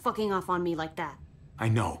do, fucking off on me like that. I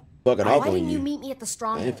know. Fucking off Why on didn't you you. meet me at the I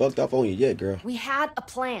Stronghold? ain't fucked off on you yet, girl. We had a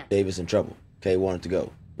plan. David's in trouble. Kay wanted to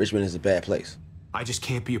go. Richmond is a bad place. I just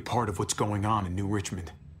can't be a part of what's going on in New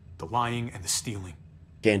Richmond. The lying and the stealing.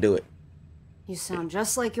 Can't do it. You sound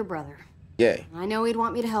just like your brother. Yeah. I know he'd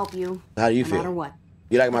want me to help you. How do you no feel? matter what.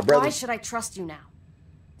 You like my brother? Why should I trust you now?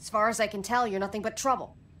 As far as I can tell, you're nothing but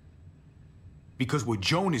trouble. Because what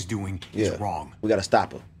Joan is doing is wrong. We gotta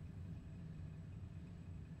stop her.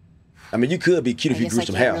 I mean, you could be cute if I you guess grew I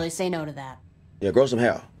some can't hair. really say no to that. Yeah, grow some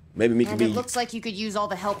hair. Maybe me can And be. it looks like you could use all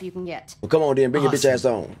the help you can get. Well, come on then, bring your bitch ass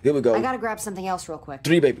on. Here we go. I gotta grab something else real quick.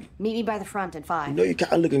 3, baby. Meet me by the front in 5. You know you're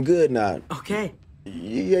kind of looking good now. Okay.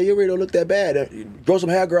 Yeah, you really don't look that bad. Grow some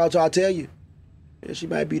hair, girl, till I tell you. Yeah, she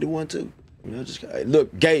might be the one too. You know, just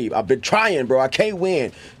look, Gabe. I've been trying, bro. I can't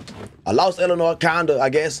win. I lost Eleanor, kinda. I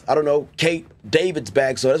guess. I don't know. Kate, David's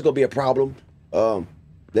back, so that's gonna be a problem.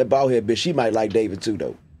 That bald head bitch, she might like David too,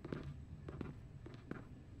 though.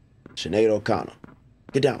 Sinead O'Connor,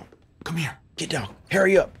 get down. Come here. Get down.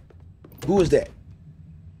 Hurry up. Who is that?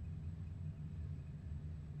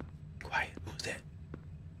 Quiet. Who is that?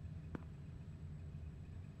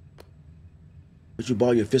 What you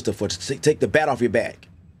ball your fist up for? Take the bat off your back.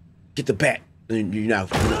 Get the bat. You know.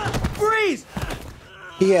 Freeze!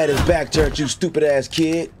 He had his back turned, you stupid ass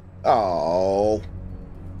kid. Oh.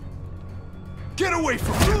 Get away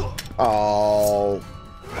from me! Oh.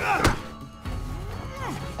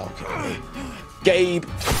 Okay. Gabe.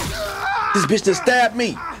 This bitch just stabbed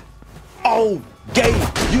me. Oh, Gabe,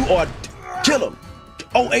 you are. Kill him.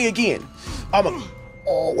 Oh, A again.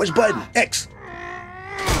 Oh, which button? X.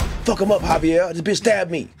 Fuck him up, Javier. This bitch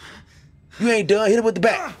stabbed me. You ain't done. Hit him with the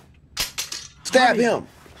bat. Stab him.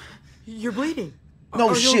 You're bleeding. No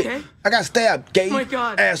Are you shit. okay? I got stabbed, Gabe. Oh my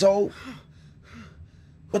God. Asshole.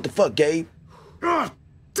 What the fuck, Gabe? Oh,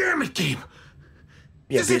 damn it, Gabe.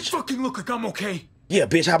 Yeah, Does bitch. it fucking look like I'm okay? Yeah,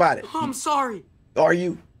 bitch. How about it? Oh, I'm sorry. Are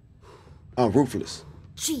you? I'm ruthless.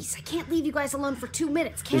 Jeez, I can't leave you guys alone for 2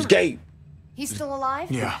 minutes, can It's I? Gabe. He's still alive?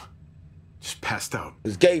 Yeah. Just passed out.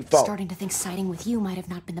 It's Gabe's fault. Starting to think siding with you might have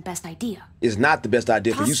not been the best idea. It's not the best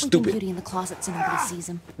idea for you, Toss Sleeping stupid. Beauty in the closet so nobody sees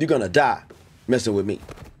him. You're gonna die messing with me.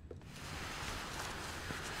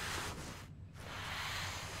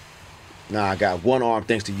 Nah, I got one arm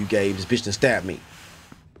thanks to you, Gabe. This bitch done stabbed me.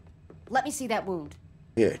 let me see that wound.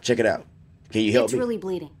 Here, check it out. Can you help me? It's really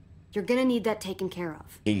bleeding. You're gonna need that taken care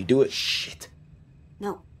of. Can you do it? Shit.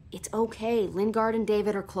 No, it's okay. Lingard and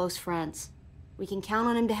David are close friends. We can count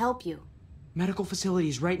on him to help you. Medical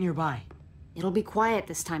facility's right nearby. It'll be quiet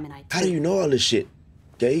this time of night. How do you know all this shit,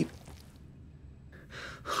 Gabe?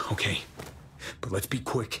 Okay, but let's be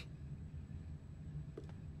quick.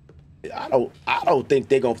 I don't think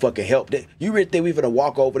they're gonna fucking help. You really think we finna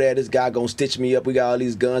walk over there? This guy gonna stitch me up? We got all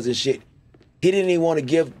these guns and shit. He didn't even want to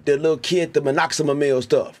give the little kid the minoxidil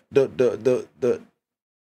stuff. The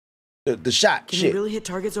shot. Can shit. you really hit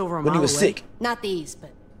targets over a when mile he was away? sick. Not these,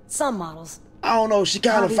 but some models. I don't know. She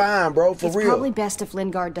kind of fine, bro. For it's real. It's probably best if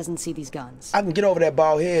Lingard doesn't see these guns. I can get over that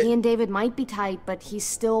bald head. He and David might be tight, but he's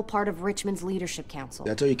still part of Richmond's leadership council.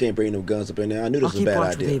 I told you can't bring no guns up in there. I knew this was a bad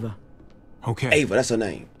idea. With Ava. Okay. Ava, that's her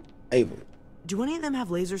name. Ava. Do any of them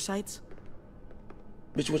have laser sights?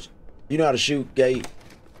 Bitch, what? You know how to shoot, Gabe?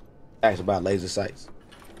 Ask about laser sights.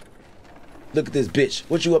 Look at this bitch.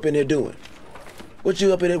 What you up in here doing? What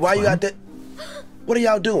you up in here? Why you out there? What are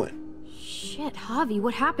y'all doing? Shit, Javi,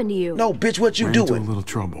 what happened to you? No, bitch, what you Ran doing? into a little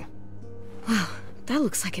trouble. Wow, that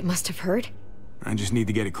looks like it must have hurt. I just need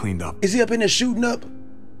to get it cleaned up. Is he up in there shooting up?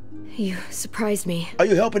 You surprised me. Are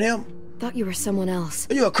you helping him? Thought you were someone else.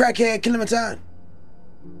 Are you a crackhead, Clementine?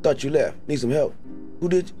 Thought you left. Need some help. Who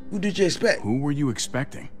did you expect? Who were you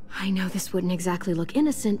expecting? I know this wouldn't exactly look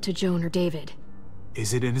innocent to Joan or David.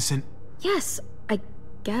 Is it innocent? Yes, I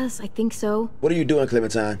think so. What are you doing,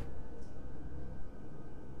 Clementine?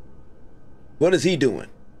 What is he doing?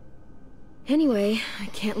 Anyway, I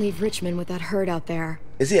can't leave Richmond with that herd out there.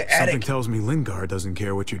 Is he an addict? Something tells me Lingard doesn't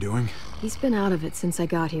care what you're doing. He's been out of it since I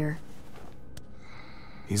got here.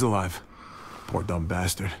 He's alive. Poor dumb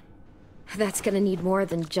bastard. That's gonna need more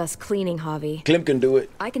than just cleaning, Javi. Clem can do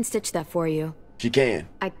it. I can stitch that for you. She can.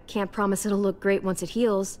 I can't promise it'll look great once it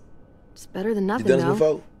heals. It's better than nothing, You done this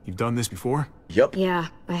before? You've done this before? Yup. Yeah,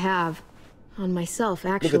 I have. On myself,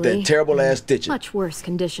 actually. Look at that terrible ass stitching. Much worse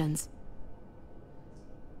conditions.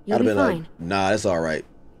 You'll I'd have be been fine. like, nah, that's all right.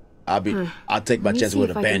 I'll take my chance with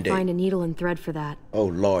a Let me see if I can band-aid. find a needle and thread for that. Oh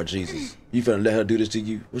Lord Jesus. You finna let her do this to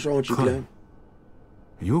you? What's wrong with you, Clem?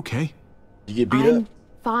 Are you okay? You get beat I'm up?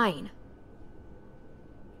 fine.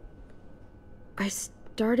 I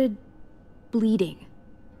started bleeding.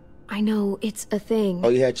 I know, it's a thing. Oh,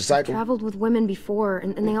 you had your cycle? I traveled with women before,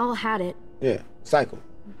 and they all had it. Yeah, cycle.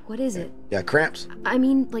 What is it? You got cramps? I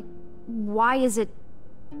mean, like, why is it...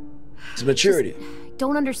 It's maturity.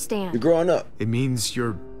 Don't understand. You're growing up. It means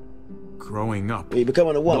you're growing up. You're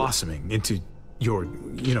becoming a woman. Blossoming into your,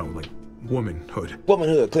 like, womanhood.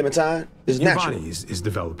 Womanhood, Clementine, is your natural. Your body is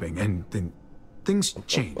developing, and then things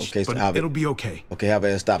change. Okay, so but it'll be okay. Okay,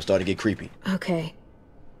 Javier, stop. Starting to get creepy. Okay.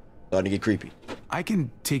 Starting to get creepy. I can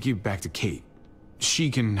take you back to Kate. She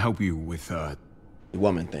can help you with, the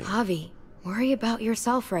woman thing. Javi, worry about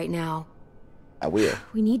yourself right now. I will.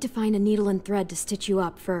 We need to find a needle and thread to stitch you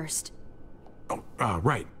up first. Oh,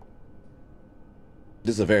 right.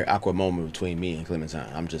 This is a very awkward moment between me and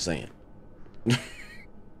Clementine. I'm just saying.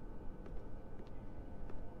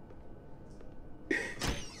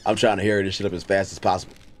 I'm trying to hurry this shit up as fast as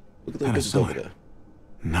possible. Look at the bitches over there.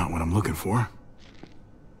 Not what I'm looking for.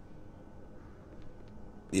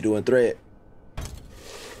 Needle and thread.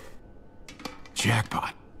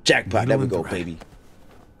 Jackpot. Jackpot. Needle There we and go, thread. baby.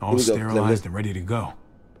 All sterilized and ready to go.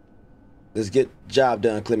 Let's get the job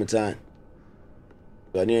done, Clementine.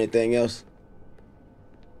 Do I need anything else?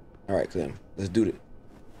 All right, Clem. Let's do it.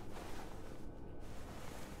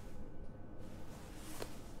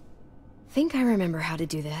 Think I remember how to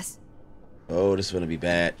do this. Oh, this is gonna be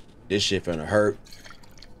bad. This shit finna hurt.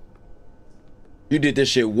 You did this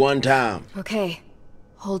shit one time. Okay.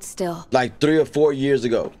 Hold still. Like 3 or 4 years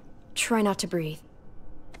ago. Try not to breathe.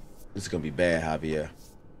 This is gonna be bad, Javier.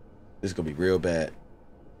 This is gonna be real bad.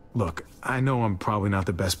 Look, I know I'm probably not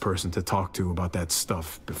the best person to talk to about that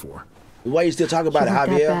stuff before. Why you still talking about it, Not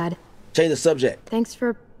Javier? that bad. Change the subject. Thanks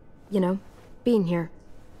for, being here.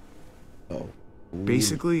 Oh.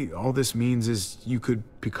 Basically, all this means is you could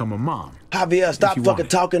become a mom. Javier, stop fucking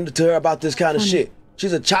talking to her about this kind of shit.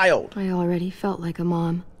 She's a child. I already felt like a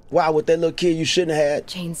mom. Why, with that little kid you shouldn't have had?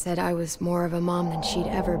 Jane said I was more of a mom than she'd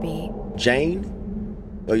ever be. Jane?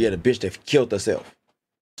 Oh yeah, the bitch that killed herself.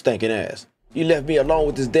 Stinking ass. You left me alone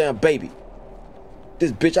with this damn baby.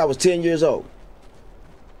 This bitch, I was 10 years old.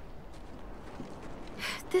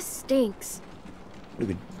 This stinks. Look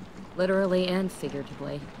at Literally and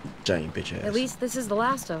figuratively. Jane, bitch ass. At least this is the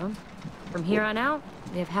last of them. From here on out,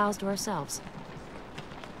 we have housed to ourselves.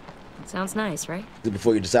 Sounds nice, right?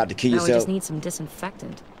 Before you decide to kill Now we yourself. just need some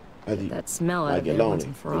disinfectant. That smell out might of get there once lonely.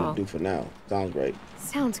 and for What all. do for now? Sounds great.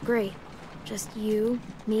 Sounds great. Just you,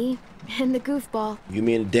 me, and the goofball. You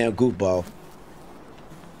mean the damn goofball?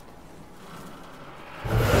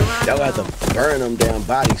 Y'all have to burn them damn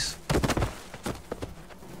bodies.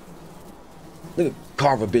 Look at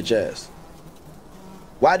Carver, bitch ass.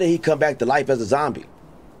 Why did he come back to life as a zombie?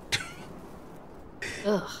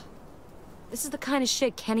 Ugh. This is the kind of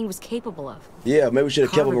shit Kenny was capable of. Yeah, maybe we should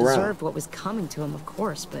have kept him Carver around. deserved what was coming to him, of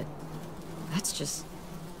course, but that's just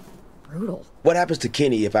brutal. What happens to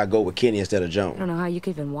Kenny if I go with Kenny instead of I Joan? don't know how you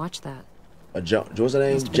could even watch that. What's her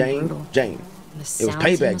name? Must've been Jane? brutal. Jane. And the It was sounds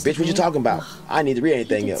he payback, must bitch. have What you made? talking about? I need to read He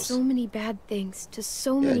anything did else. so many bad things to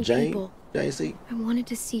so Yeah, many Jane. people. Jane, see? I wanted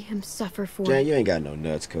to see him suffer for Jane, it. you ain't got no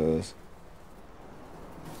nuts, cuz.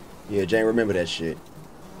 Yeah, Jane, remember that shit.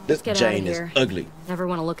 This Get Jane outta is here. ugly. Never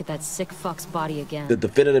want to look at that sick fuck's body again. The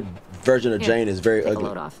definitive version of Here, Jane is very take ugly. a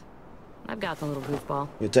load off. I've got the little goofball.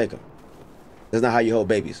 You take him. That's not how you hold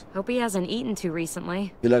babies. Hope he hasn't eaten too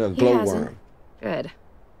recently. You're like a He glowworm. hasn't. Good.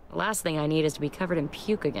 The last thing I need is to be covered in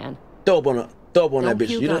puke again. Throw up on that Don't bitch.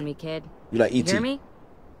 puke You know? on me, kid. You like You E.T. hear me?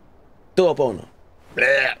 Throw up on her.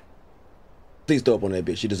 Blah. Please throw up on that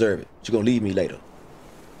bitch. She deserve it. She gonna leave me later.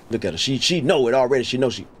 Look at her. She know it already. She know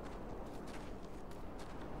she.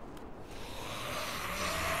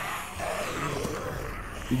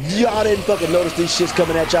 Y'all didn't fucking notice these shits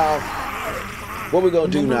coming at y'all. What we gonna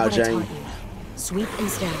do Remember now, what I Jane? taught you. Sweep and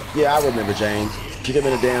stab. Yeah, I remember, Jane. Kick him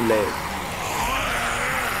in the damn leg.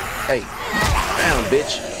 Hey, down,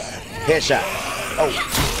 bitch. Headshot. Oh,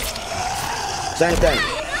 same thing.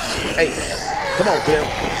 Hey, come on, Clem.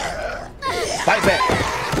 Fight back.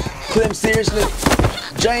 Clem, seriously?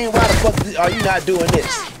 Jane, why the fuck are you not doing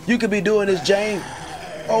this? You could be doing this, Jane.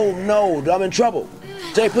 Oh no, I'm in trouble.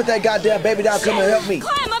 Jane, put that goddamn baby down. Come and help me.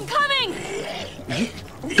 Clem, I'm coming!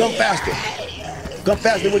 Come faster. Come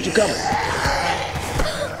faster. What you coming?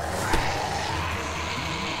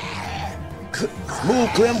 Move,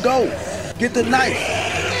 Clem, go. Get the knife.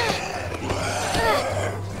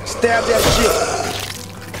 Stab that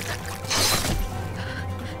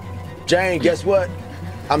shit. Jane, guess what?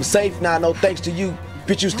 I'm safe now, no thanks to you.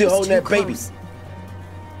 Bitch, you still holding that baby.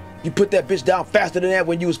 You put that bitch down faster than that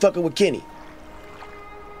when you was fucking with Kenny.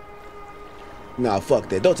 Nah, fuck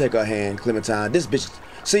that. Don't take her hand, Clementine. This bitch,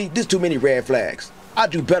 see, this too many red flags. I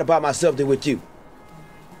do better by myself than with you.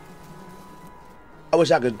 I wish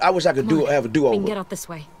I could have a We can do-over. get out this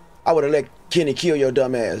way. I would have let Kenny kill your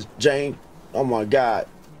dumb ass, Jane. Oh my God.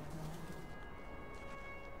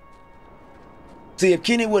 See, if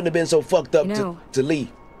Kenny wouldn't have been so fucked up You know, to leave.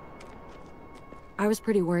 I was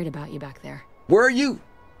pretty worried about you back there. Where are you?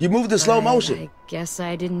 You moved in slow But motion. I guess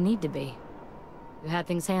I didn't need to be. You had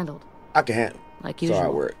things handled. I can handle. Like Sorry,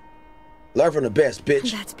 usual. word. Learn from the best,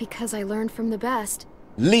 bitch. That's because I learned from the best.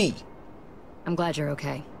 Lee. I'm glad you're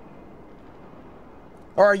okay.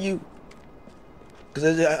 Are you?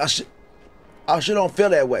 Because I sure don't feel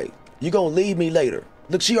that way. You gonna leave me later.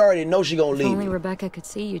 Look, she already knows she gonna If leave only me. Rebecca could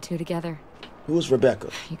see you two together. Who's Rebecca?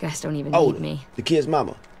 You guys don't even Older, need me. the kid's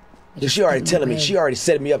mama. I just She already get in the telling me. way. She already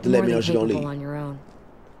set me up to let More me know than she gonna capable leave. on your own.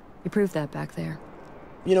 You proved that back there.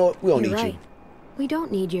 You know what? We don't You're need right. We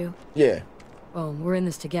don't need you. you. Yeah. Well, we're in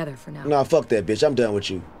this together for now. Nah, fuck that bitch. I'm done with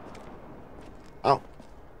you. Move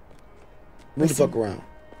the Listen. fuck around.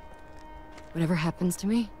 Whatever happens to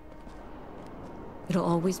me, it'll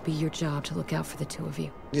always be your job to look out for the two of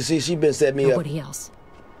you. You see, she been setting me up. Nobody else.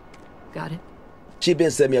 Got it? She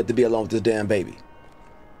been setting me up to be alone with this damn baby.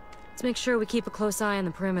 Let's make sure we keep a close eye on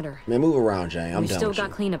the perimeter. Man, move around, Jane. I'm We've done still with got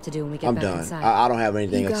you. cleanup to do when we get I'm back done. inside. I don't have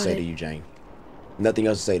anything You else to say got to it. you, Jane. Nothing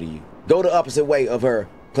else to say to you. Go the opposite way of her,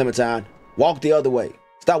 Clementine. Walk the other way.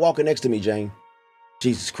 Stop walking next to me, Jane.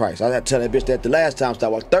 Jesus Christ. I had to tell that bitch that the last time.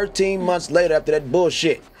 Stop walking. 13 months later after that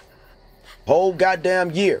bullshit. Whole goddamn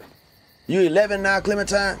year. You 11 now,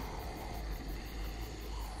 Clementine?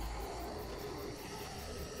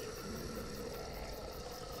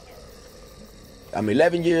 I'm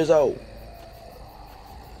 11 years old.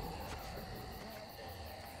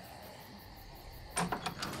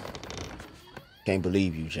 Can't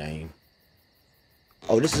believe you, Jane.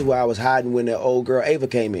 Oh, this is where I was hiding when that old girl Ava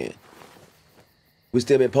came in. We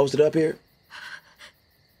still been posted up here?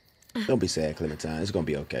 Don't be sad, Clementine. It's gonna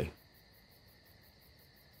be okay.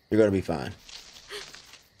 You're gonna be fine.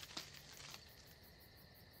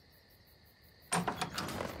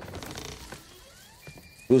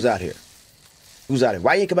 Who's out here? Who's out here?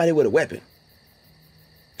 Why you ain't come out here with a weapon?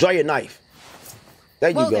 Draw your knife. There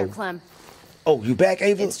you Whoa go. there, Clem. Oh, you back,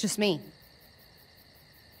 Ava? It's just me.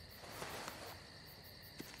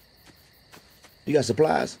 You got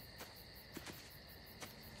supplies?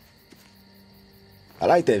 I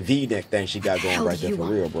like that V-neck thing she got going right there, for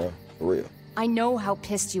real, bro. For real. I know how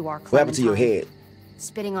pissed you are, Clementine. What happened to your head?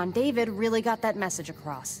 Spitting on David really got that message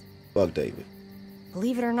across. Fuck David.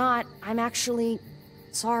 Believe it or not, I'm actually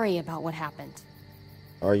sorry about what happened.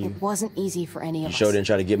 Are you? It wasn't easy for any of us. You sure didn't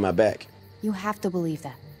try to get my back. You have to believe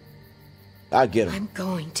that. I get him. I'm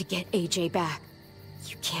going to get AJ back.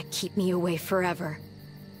 You can't keep me away forever.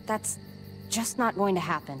 That's just not going to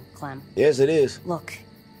happen, Clem. Yes, it is. Look,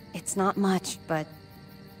 it's not much, but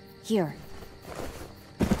here.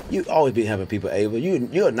 You always be helping people, Ava.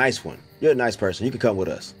 You're a nice one. You're a nice person. You can come with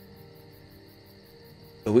us.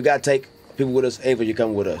 If we gotta take people with us, Ava, you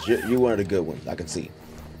come with us. You're one of the good ones, I can see.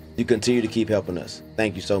 You continue to keep helping us.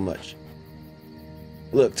 Thank you so much.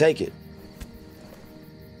 Look, take it.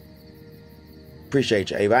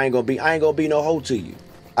 Appreciate you, Ava. I ain't gonna be no hoe to you.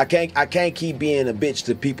 I can't keep being a bitch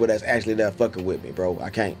to people that's actually there fucking with me, bro. I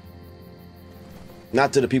can't.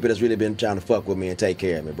 Not to the people that's really been trying to fuck with me and take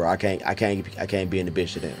care of me, bro. I can't be in the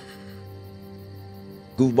bitch to them.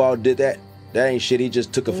 Goofball did that. That ain't shit. He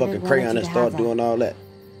just took a fucking crayon and started doing all that.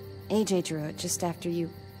 AJ drew it just after you.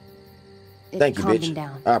 Thank you, bitch.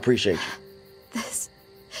 Down. I appreciate you.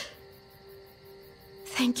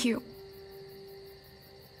 Thank you.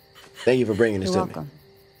 Thank you for bringing this You're to welcome. me.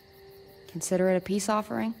 Consider it a peace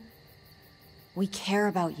offering. We care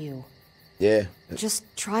about you. Yeah. Just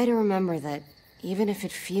try to remember that even if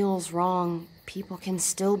it feels wrong, people can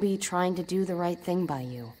still be trying to do the right thing by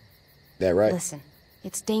you. That right? Listen,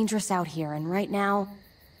 it's dangerous out here, and right now,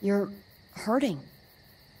 you're hurting.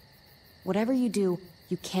 Whatever you do,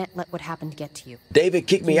 you can't let what happened get to you. David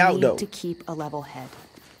kicked me out, though. You need to keep a level head.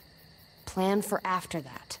 Plan for after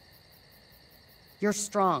that. You're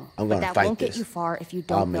strong, I'm but gonna that fight won't this. get you far if you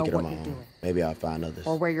I'll don't know make it on what my you're own. doing. Maybe I'll find others.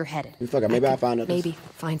 Or where you're headed. Maybe I'll find others. Maybe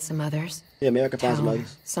find some others. Yeah, maybe I can find some Town,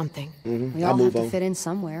 others. Something. We all have to fit in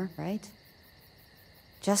somewhere, right?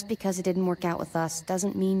 Just because it didn't work out with us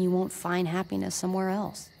doesn't mean you won't find happiness somewhere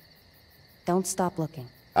else. Don't stop looking.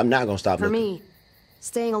 I'm not gonna stop looking. For me,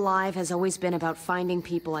 staying alive has always been about finding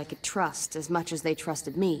people I could trust as much as they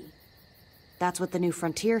trusted me. That's what the new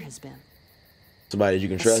frontier has been. Somebody you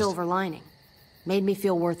can A trust. silver lining. Made me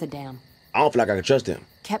feel worth a damn. I don't feel like I can trust him.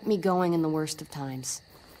 Kept me going in the worst of times.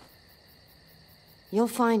 You'll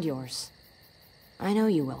find yours. I know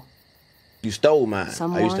you will. You stole mine. I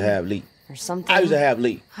Someone used to have Lee. Or something. I used to have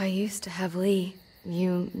Lee. I used to have Lee.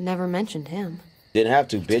 You never mentioned him. Didn't have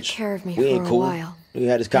to, bitch. Took care of me we ain't for a cool. while. We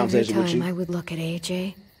had this conversation Every with time you. I would look at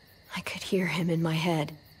AJ, I could hear him in my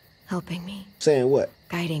head, helping me, Saying what?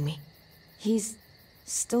 guiding me. He's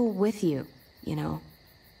still with you, you know.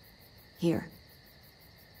 Here.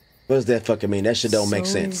 What does that fucking mean? That shit don't make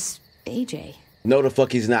So sense. is AJ. No, the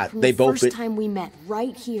fuck he's not. From They the both first bit. time we met,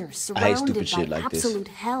 right here, I hate surrounded stupid by shit like this. absolute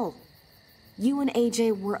hell. You and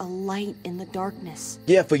AJ were a light in the darkness.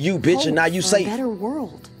 Yeah, for you, bitch, and now you Hope for safe. a better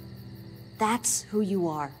world. That's who you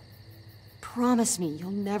are. Promise me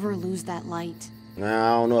you'll never lose that light. Nah,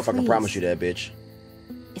 I don't know if I can Please. promise you that, bitch.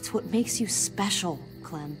 It's what makes you special,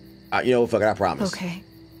 Clem. You know what? Fuck it, I promise. Okay.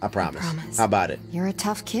 I promise. promise. How about it? You're a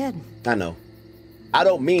tough kid. I know. I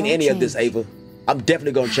don't mean Don't any of this, change. Ava. I'm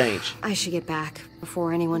definitely gonna change. I should get back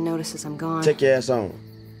before anyone notices I'm gone. Take your ass on.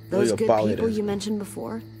 Those Your good bald people head ass. you mentioned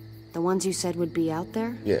before, the ones you said would be out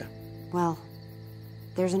there, Yeah. well,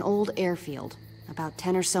 there's an old airfield about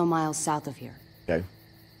 10 or so miles south of here. Okay.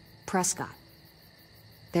 Prescott.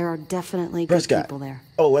 There are definitely good Prescott. people there.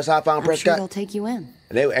 Oh, that's how I found I'm sure Prescott. they'll take you in.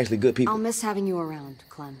 They were actually good people. I'll miss having you around,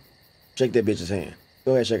 Clem. Shake that bitch's hand.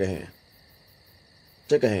 Go ahead, shake her hand.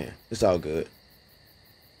 Shake her hand. It's all good.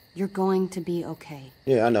 You're going to be okay.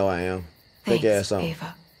 Yeah, I know I am. Take your ass on.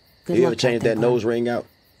 Ava. Good You luck ever change back there, that Clem. nose ring out?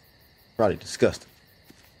 Probably disgusting.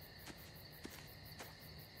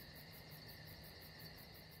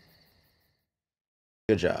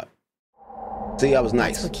 Good job. See, I was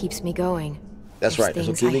nice. That's what keeps me going. That's There's right. That's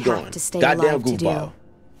what things keeps me I have going. to stay Goddamn alive to do. goofball.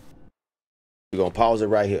 We're gonna pause it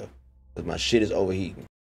right here. Because my shit is overheating.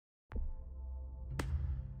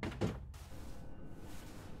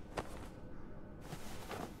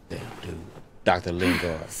 Damn, dude. Dr.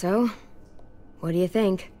 Lingard. So, what do you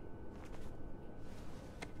think?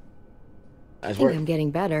 I Nice think work. I'm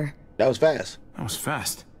getting better. That was fast. That was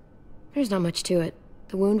fast. There's not much to it.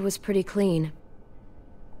 The wound was pretty clean.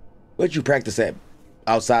 Where'd you practice at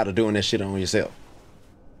outside of doing that shit on yourself?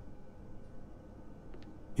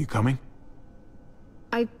 You coming?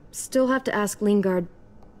 I still have to ask Lingard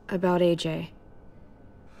about AJ.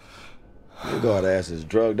 Lingard ass is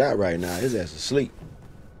drugged out right now. His ass is asleep.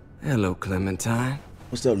 Hello, Clementine.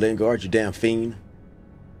 What's up, Lingard? You damn fiend.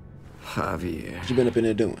 Javier. What you been up in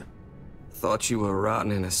there doing? Thought you were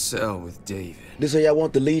rotting in a cell with David. This how y'all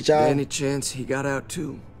want to lead y'all? Any chance he got out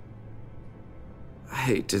too? I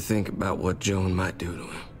hate to think about what Joan might do to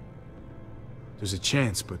him. There's a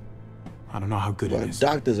chance, but I don't know how good it is.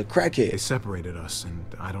 Doctor's a crackhead. They separated us, and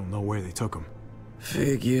I don't know where they took him.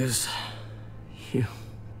 Figures.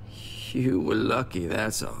 You were lucky,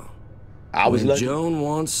 that's all. I was when lucky. Joan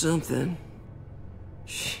wants something,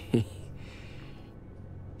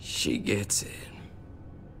 she gets it.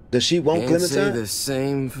 Does she want Can't say Clementine? the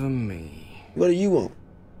same for me. What do you want?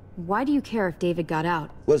 Why do you care if David got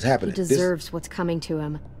out? What's happening? He deserves what's coming to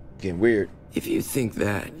him. Getting weird. If you think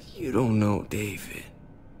that, you don't know David.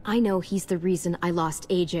 I know he's the reason I lost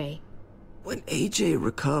AJ. When AJ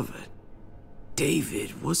recovered,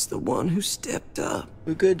 David was the one who stepped up.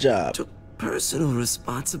 Good job. Took personal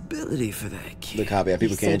responsibility for that kid. Look, Javier, people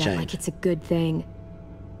You say can't that change. like it's a good thing.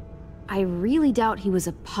 I really doubt he was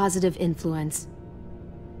a positive influence.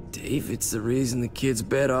 David's the reason the kid's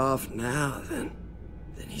better off now than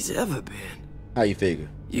he's ever been. How you figure?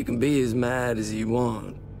 You can be as mad as you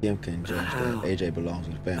want. Kim can judge that. AJ belongs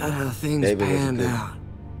to the family. Not how things David wasn't panned good. out.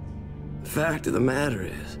 The fact of the matter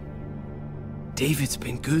is, David's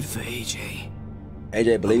been good for AJ.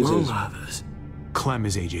 AJ believes Among his. others. Clem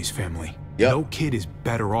is AJ's family. Yep. No kid is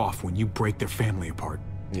better off when you break their family apart.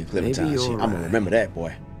 Yeah, Clementine, Maybe shit, you're I'm gonna right. remember that,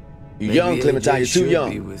 boy. You Maybe young, Clementine. AJ You're too should young.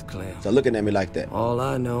 be with Clem. So looking at me like that. All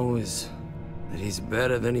I know is that he's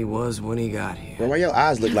better than he was when he got here. Well, why your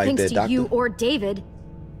eyes look like Thanks that, to Doctor? you or David.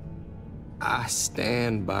 I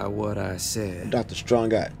stand by what I said. Dr. Strong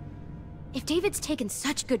guy. If David's taken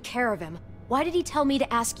such good care of him, why did he tell me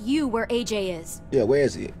to ask you where AJ is? Yeah, where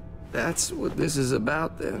is he? That's what this is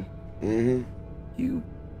about, then. Mm-hmm.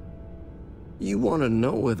 You want to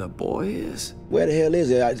know where the boy is? Where the hell is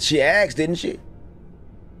he? She asked, didn't she?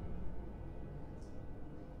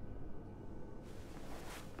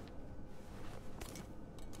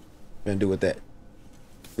 What you do with that?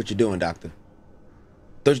 What you doing, Doctor?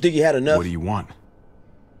 Don't you think you had enough? What do you want?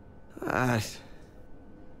 I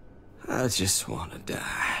just want to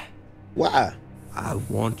die. Why? I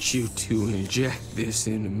want you to inject this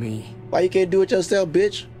into me. Why you can't do it yourself,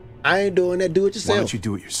 bitch? I ain't doing that. Do it yourself. Why don't you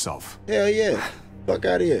do it yourself? Hell yeah. Fuck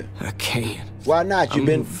out of here. I can't. Why not? You I'm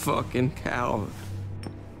been a fucking coward.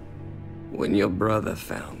 When your brother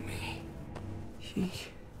found me,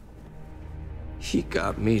 he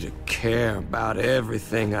got me to care about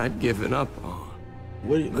everything I'd given up on.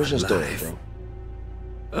 What's your story, life,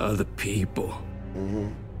 bro? Other people. Mm-hmm.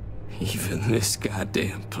 Even this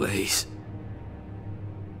goddamn place.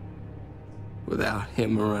 Without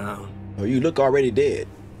him around. Oh, you look already dead.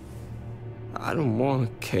 I don't want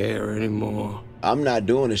to care anymore. I'm not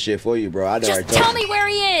doing this shit for you, bro. I Just tell me where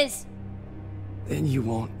he is! Then you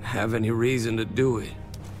won't have any reason to do it.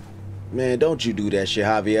 Man, don't you do that shit,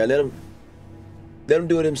 Javier. Let him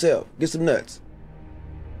do it himself. Get some nuts.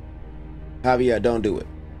 Javier, don't do it.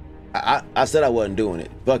 I said I wasn't doing it.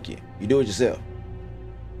 Fuck you. You do it yourself.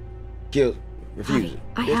 Kill. Refuse it.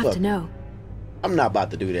 I Yeah, have fuck to him. know. I'm not about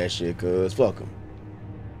to do that shit, cuz. Fuck him.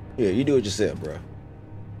 Yeah, you do it yourself, bro.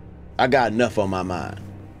 I got enough on my mind.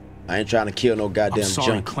 I ain't trying to kill no goddamn I'm sorry,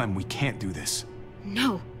 junkie. Clem. We can't do this.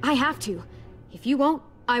 No, I have to. If you won't,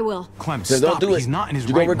 I will. Clem, Clem, stop. don't do it. He's not in his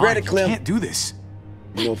You're right gonna regret mind. it, Clem. You can't do this.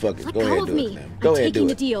 You know, fuck it. Let Go ahead go and of do me. it, Clem. I'm Go ahead and taking do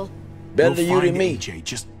the it. deal. Better We'll than you than find me. AJ,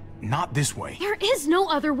 just not this way. There is no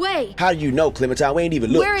other way. How do you know, Clementine? We ain't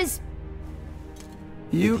even looked. Where is...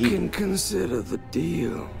 You can consider the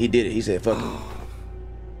deal. He did it. He said, fuck him.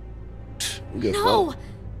 Good No! fuck.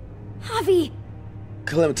 Javi!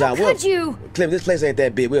 Clementine, How could you? Clem, this place ain't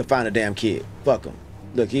that big. We'll find a damn kid. Fuck him.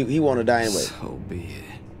 Look, he want to die anyway. So be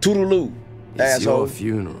it. Toodaloo, It's asshole. your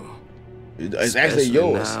funeral. It's actually Especially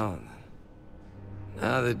yours.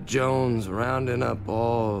 Now that Joan's rounding up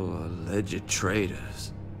all alleged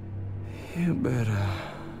traitors, you better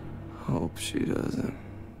hope she doesn't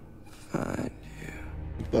find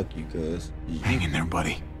you. Fuck you, cuz. Hang in there,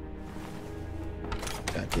 buddy.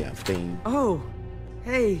 Goddamn fiend. Oh,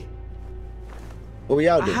 hey. What were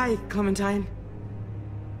y'all doing? Hi, Clementine.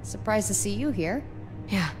 Surprised to see you here.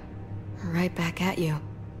 Yeah, right back at you.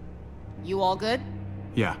 You all good?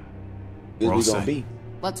 Yeah. Good We're all we gonna set. be.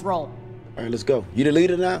 Let's roll. All right, let's go. You the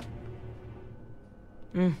leader now?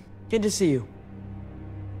 Good to see you.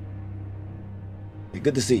 Hey,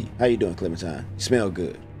 good to see you. How you doing, Clementine? You smell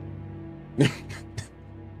good.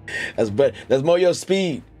 That's more your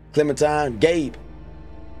speed, Clementine. Gabe,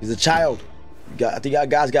 he's a child. I think y'all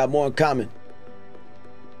guys got more in common.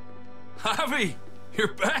 Javi,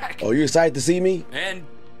 you're back. Oh, you excited to see me? And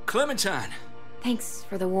Clementine, Thanks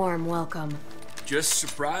for the warm welcome. just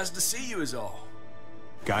surprised to see you is all.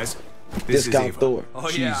 Guys, This Discount is Ava. Thor. Oh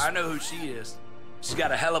yeah, I know who she is. She's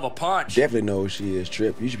got a hell of a punch. Definitely know who she is,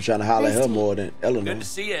 Trip. You should be trying to holler at her more than Eleanor. Good to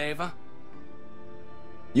see you, Ava.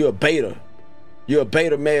 You a beta. You a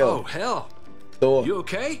beta male. Oh hell. Thor. You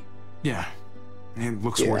okay? Yeah. It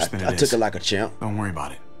looks worse than it is. I took it like a champ. Don't worry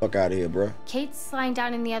about it. Fuck out of here, bro. Kate's lying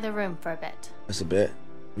down in the other room for a bit. That's a bet.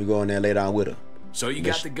 We go in there and lay down with her. So you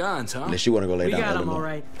got the guns, huh? Unless you want to go lay down. We got them, all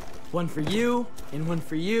right. One for you, and one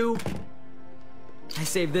for you. I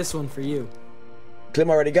saved this one for you. Clem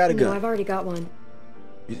already got a gun. No, I've already got one.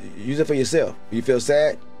 Use it for yourself. You feel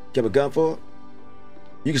sad? Kept a gun for her?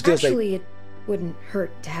 You can still Actually, it wouldn't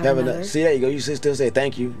hurt to have another. See, there you go. You should still say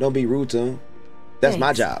thank you. Don't be rude to him. That's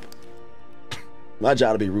my job. My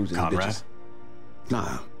job to be rude to these bitches.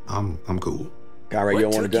 Nah, I'm cool. Conrad, you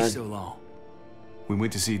don't want a gun? So long? We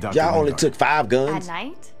went to see Dr. Y'all only Lingard. took 5 guns? At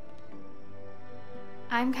night?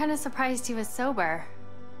 I'm kind of surprised he was sober.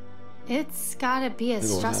 It's gotta be a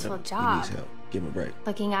stressful job. He needs help. Give him a break.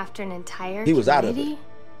 Looking after an entire He was out of community?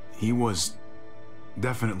 it. He was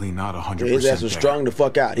definitely not 100%. His ass was strong the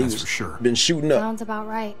fuck out. He was for sure. Been shooting up. Sounds about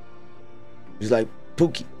right. He's like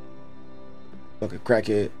Pookie. Fucking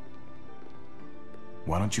crackhead.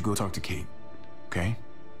 Why don't you go talk to Kate? Okay?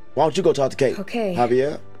 Why don't you go talk to Kate? Okay.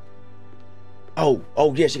 Javier? Oh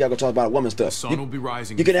yeah, she gotta go talk about woman stuff. The sun will be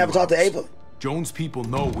rising. You can have her talk to Ava. Jones' people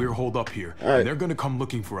know we're holed up here, and they're gonna come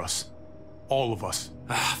looking for us. All of us.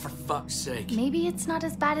 Ah, for fuck's sake. Maybe it's not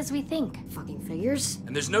as bad as we think. Fucking figures.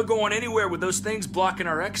 And there's no going anywhere with those things blocking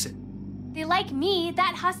our exit. They like me,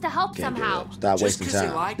 that has to help somehow. Stop Just wasting 'cause they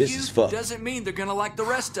time. like This you is fucked. doesn't mean they're gonna like the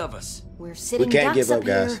rest of us. We're sitting We can't ducks give up, up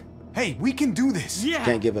here. guys. Hey, we can do this. Yeah.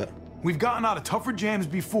 Can't give up. We've gotten out of tougher jams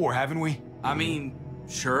before, haven't we? I mean,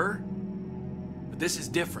 sure. But this is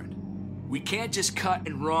different. We can't just cut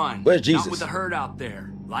and run. Where's Jesus? Not with the herd out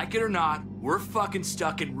there. Like it or not, we're fucking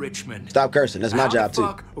stuck in Richmond. Stop cursing. That's my job too.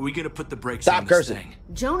 How the fuck are we gonna put the brakes Stop on cursing. this thing?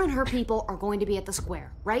 Joan and her people are going to be at the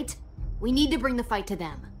square, right? We need to bring the fight to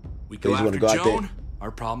them. We go after Joan,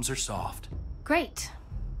 our problems are solved. Great.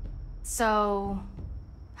 So,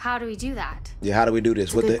 how do we do that? Yeah, how do we do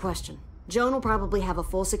this? It's a good question. Joan will probably have a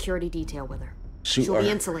full security detail with her. Shoot She'll her. be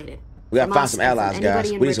insulated. We gotta From find us some and from allies, guys.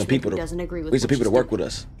 anybody in We need some Richmond people who to. doesn't agree with We need some what people to she's work doing. with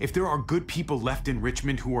us. If there are good people left in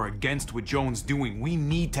Richmond who are against what Joan's doing, we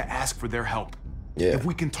need to ask for their help. Yeah. If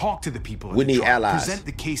we can talk to the people, We at the need trial, allies. present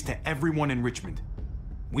the case to everyone in Richmond.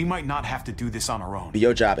 We might not have to do this on our own. Be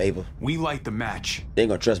your job, Ava. We light the match. They ain't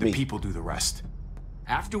gonna trust the me. People do the rest.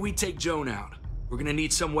 After we take Joan out, we're gonna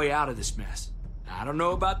need some way out of this mess. I don't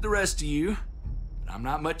know about the rest of you, but I'm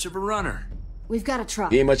not much of a runner. We've got a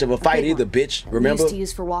truck. You ain't much of a fight big either, one. bitch. We Remember? used to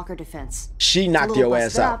use for walker defense. She It's a knocked little your ass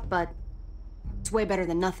busted out. up, but it's way better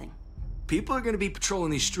than nothing. People are gonna be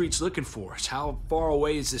patrolling these streets looking for us. How far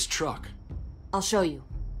away is this truck? I'll show you.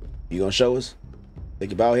 You gonna show us?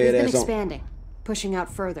 Take your bald We've head been ass on. expanding, pushing out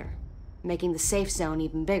further, making the safe zone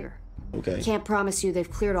even bigger. Okay. Can't promise you they've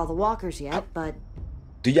cleared all the walkers yet, but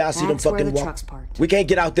Do y'all see them that's where fucking the walk? truck's parked. We can't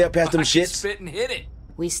get out there past them I can shits. spit and hit it.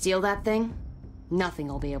 We steal that thing, nothing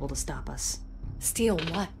will be able to stop us. Steal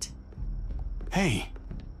what? Hey.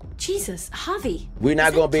 Jesus, Javi. We're not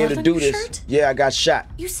is gonna that be able blood to on do your this. shirt? Yeah, I got shot.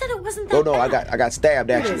 You said it wasn't that Oh no, bad. I got stabbed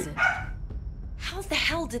What actually. is it? How the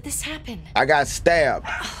hell did this happen? I got stabbed.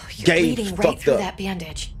 You're Gabe bleeding right fucked through up. that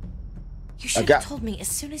bandage. You should got- have told me as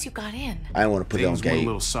soon as you got in. I didn't want to put it on Things went a Gabe.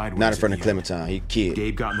 little sideways Not in at front of the end. Clementine. He a kid.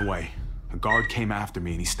 Gabe got in the way. A guard came after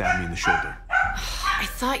me and he stabbed me in the shoulder. I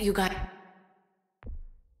thought you guys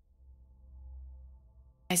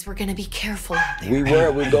were gonna be careful out there. We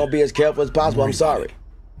were. We're gonna be as careful as possible. I'm sorry.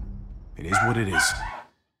 It is what it is.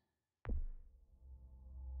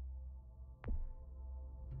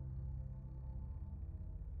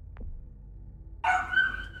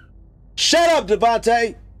 Shut up,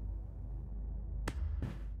 Devontae.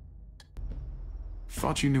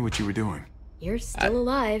 Thought you knew what you were doing. You're still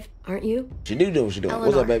alive, aren't you? She do know what she doing.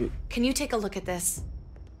 What's Eleanor, up, baby? Can you take a look at this?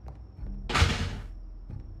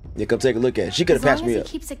 Yeah, come take a look at it. She could As have patched long me as up.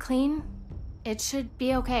 he keeps it clean, it should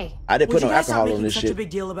be okay. I didn't Would put no you guys stop alcohol on making this such shit. a big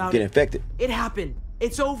deal about Get it? infected. It happened.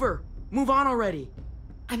 It's over. Move on already.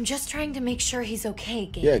 I'm just trying to make sure he's okay,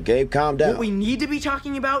 Gabe. Yeah, Gabe, calm down. What we need to be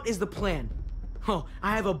talking about is the plan. Oh,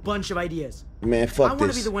 I have a bunch of ideas. Man, I fuck want to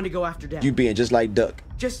this. be the one to go after Dad. You being just like Duck.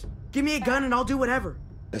 Just give me a gun and I'll do whatever.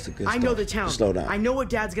 That's a good I know start. the town. Just slow down. I know what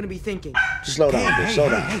Dad's gonna be thinking. Just slow down, bitch. Slow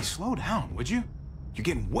down. Hey, slow down, would you? You're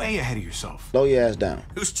getting way ahead of yourself. Slow your ass down.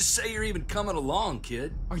 Who's to say you're even coming along,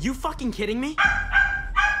 kid? Are you fucking kidding me?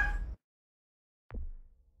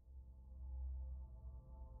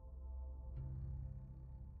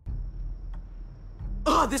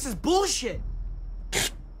 Oh, this is bullshit.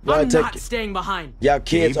 I'm not staying behind. Y'all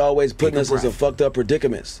kids always putting us in some fucked up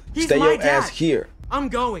predicaments. Stay your ass here. I'm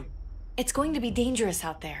going. It's going to be dangerous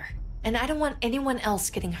out there, and I don't want anyone else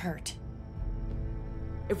getting hurt.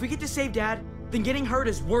 If we get to save Dad, then getting hurt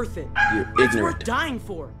is worth it. You're It's ignorant. worth dying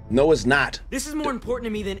for. No, it's not. This is more important to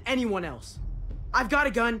me than anyone else. I've got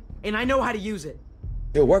a gun, and I know how to use it.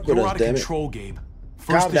 You'll work with You're us, out of damn it. control, Gabe.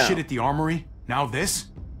 First Calm the down. shit at the armory, now this?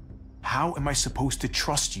 How am I supposed to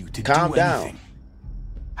trust you to Calm do down. anything?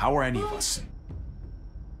 How are any of us?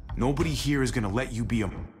 Nobody here is gonna let you be a...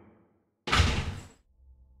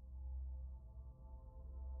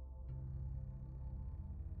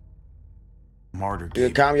 martyr, You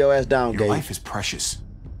Gabe. calm your ass down, Your Gabe. life is precious.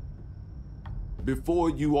 Before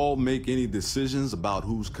you all make any decisions about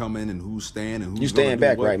who's coming and who's staying and who's You staying gonna do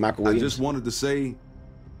back, what, right, Michael I Williams? just wanted to say,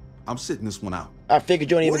 I'm sitting this one out. I figured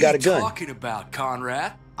you ain't even got a gun. What are you talking about,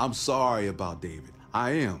 Conrad? I'm sorry about David.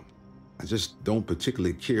 I am. I just don't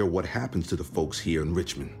particularly care what happens to the folks here in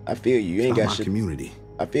Richmond. I feel you. You ain't It's got not my shit. community.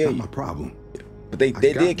 I feel Not you. my problem. But they I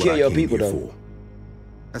did got what kill I your came people, here though. for.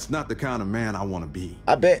 That's not the kind of man I want to be.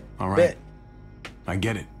 I bet. All right. Bet. I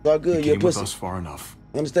get it. It's all good. You You're a came with pussy. us far enough.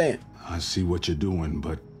 Understand? I see what you're doing,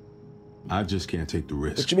 but I just can't take the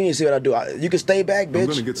risk. What you mean you see what I do? You can stay back, bitch. I'm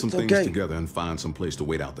gonna get some It's things okay. together and find some place to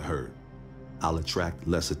wait out the herd. I'll attract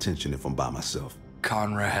less attention if I'm by myself.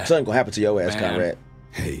 Conrad. Something gonna happen to your ass, Man. Conrad.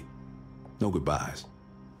 Hey, no goodbyes.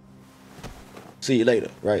 See you later,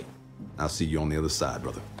 right? I'll see you on the other side,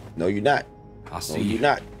 brother. No, you're not. I'll No, see you're you.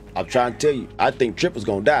 not. I'm trying to tell you. I think Trip was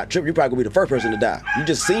gonna die. Trip, you probably gonna be the first person to die. You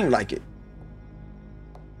just seem like it.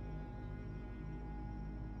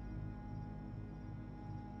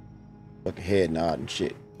 Fucking head nod and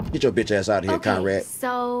shit. Get your bitch ass out of here, Okay, Conrad.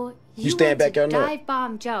 so You you stand went back to there, no? dive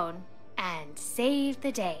bomb Joan and save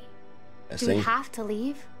the day. That Do we same- have to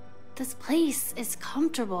leave? This place is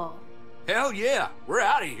comfortable. Hell yeah, we're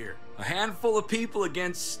out of here. A handful of people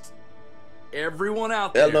against everyone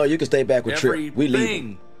out there. Hell no, you can stay back with Trip. We leaving.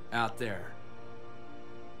 Everything out there.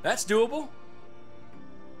 That's doable.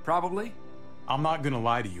 Probably. I'm not gonna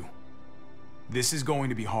lie to you. This is going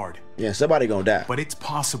to be hard. Yeah, somebody gonna die. But it's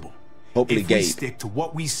possible. Hopefully if we Gabe. stick to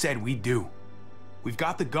what we said we'd do. We've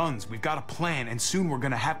got the guns, we've got a plan, and soon we're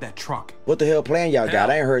gonna have that truck. What the hell plan y'all got?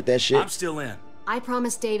 I ain't heard that shit. I'm still in. I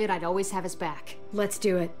promised David I'd always have his back. Let's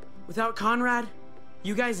do it. Without Conrad,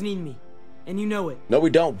 you guys need me. And you know it. No, we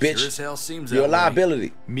don't, bitch. Sure as hell seems You're a that way.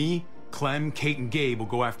 liability. Me, Clem, Kate, and Gabe will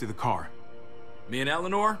go after the car. Me and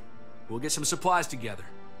Eleanor, we'll get some supplies together.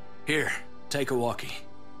 Here, take a walkie.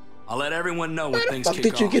 I'll let everyone know when Where the things fuck kick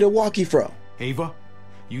did you off. get a walkie from? Ava,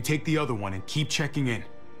 you take the other one and keep checking in.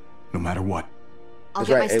 No matter what. I'll That's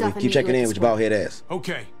get right, my Avery. stuff and Keep meet checking you in at with the your square. bald head ass.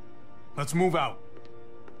 Okay, let's move out.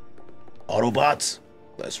 Autobots,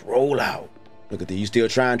 let's roll out. Look at that. You still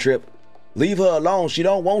trying, Trip? Leave her alone. She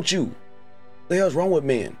don't want you. What the hell's wrong with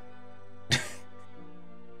men?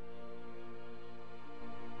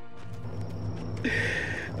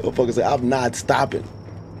 Motherfucker say, I'm not stopping.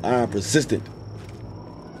 I'm persistent.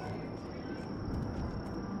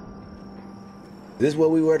 This is where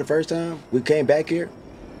we were the first time? We came back here?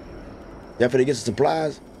 Y'all finna get some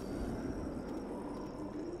supplies?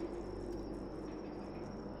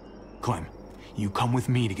 Clem, you come with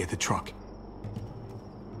me to get the truck.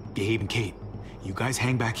 Gabe and Kate, you guys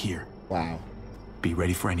hang back here. Wow. Be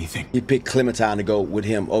ready for anything. He picked Clementine to go with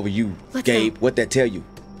him over you, Let's Gabe. go. What that tell you?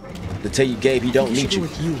 To tell you, Gabe, he don't need you.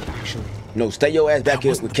 With you, actually. No, stay your ass back That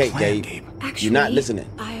here wasn't with the Kate, plan, Gabe. Actually, You're not listening.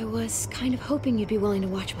 I was kind of hoping you'd be willing to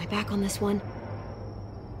watch my back on this one.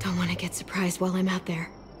 Don't want to get surprised while I'm out there.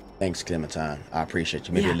 Thanks, Clementine. I appreciate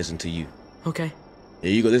you. Maybe Yeah. I listen to you. Okay. Yeah,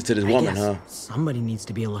 you go listen to this I woman, guess huh? Somebody needs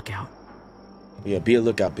to be a lookout. Yeah, be a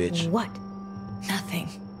lookout, bitch. What? Nothing.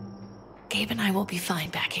 Gabe and I will be fine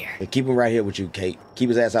back here. Yeah, keep him right here with you, Kate. Keep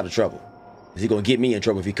his ass out of trouble. Is he gonna get me in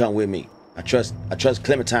trouble if he come with me? I trust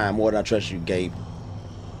Clementine more than I trust you, Gabe.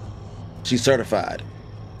 She's certified.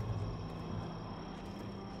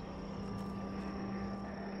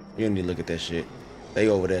 You don't need to look at that shit. They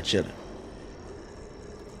over there chilling.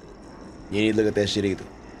 You need to look at that shit either.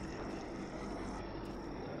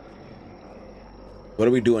 What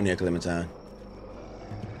are we doing here, Clementine?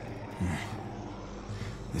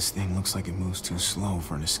 This thing looks like it moves too slow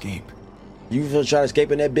for an escape. You gonna try to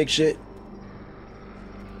escape in that big shit?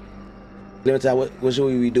 Clementine, what should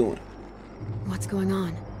we be doing? What's going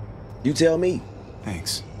on? You tell me.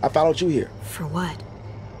 Thanks. I followed you here. For what?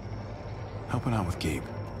 Helping out with Gabe.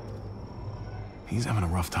 He's having a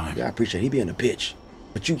rough time. Yeah, I appreciate it. He being a bitch.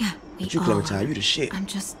 But you, Yeah, we all Clementine, are. you the shit. I'm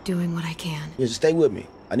just doing what I can. Yeah, just stay with me.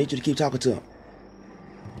 I need you to keep talking to him.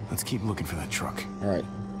 Let's keep looking for that truck. All right.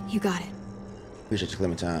 You got it. Appreciate you,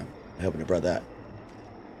 Clementine, helping the brother out.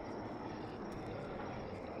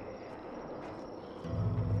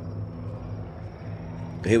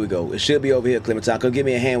 Here we go. It should be over here, Clementine. Come give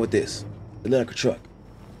me a hand with this. It looks like a truck.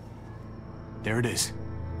 There it is.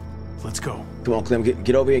 Let's go. Come on, Clem.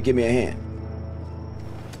 Get over here and give me a hand.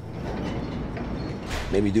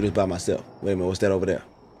 Made me do this by myself. Wait a minute. What's that over there?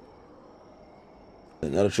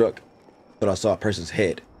 Another truck. Thought I saw a person's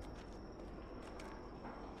head.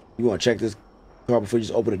 You want to check this car before you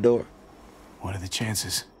just open the door? What are the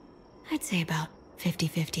chances? I'd say about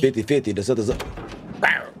 50-50. 50-50. The something's up.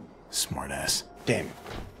 Smart ass. Damn it.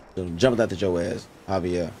 So jumping out to your ass,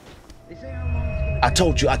 Javier. I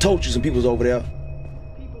told you some people's over there.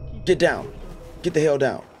 Get down. Get the hell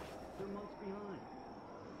down.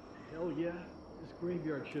 Hell yeah. This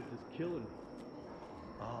graveyard shift is killing me.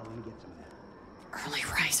 Oh, let me get some. Early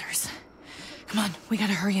risers. Come on, we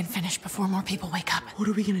gotta hurry and finish before more people wake up. What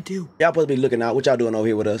are we gonna do? Y'all supposed to be looking out. What y'all doing over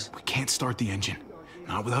here with us? We can't start the engine.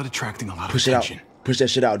 Not without attracting a lot Push of it attention. out. Push that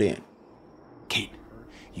shit out then. Kate,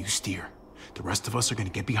 you steer. The rest of us are gonna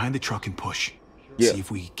get behind the truck and push. Yeah. See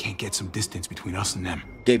if we can't get some distance between us and them.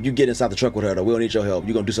 Gabe, you get inside the truck with her though. We don't need your help.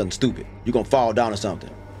 You're gonna do something stupid. You're gonna fall down or something.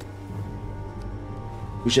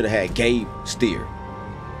 We should have had Gabe steer.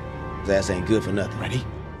 His ass ain't good for nothing. Ready?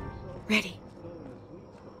 Ready.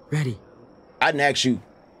 Ready. I didn't ask you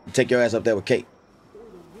to take your ass up there with Kate.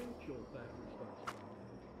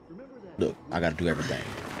 Look, I gotta do everything.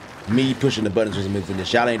 Me pushing the buttons was moving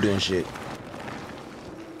this. Y'all ain't doing shit.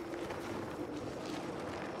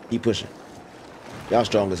 Keep pushing. Y'all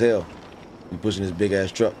strong as hell. You pushing this big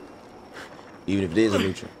ass truck. Even if it is a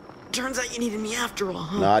neutral. Turns out you needed me after all,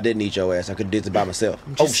 huh? No, I didn't need your ass. I could've did it by myself.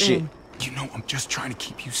 Oh shit. You know, I'm just trying to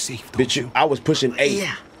keep you safe, Bitch, I was pushing 8.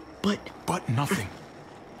 Yeah, but nothing.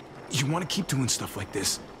 You want to keep doing stuff like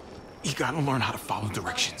this, you gotta learn how to follow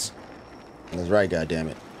directions. That's right,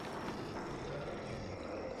 goddammit.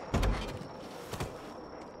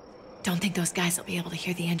 Don't think those guys will be able to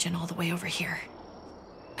hear the engine all the way over here.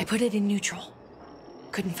 I put it in neutral.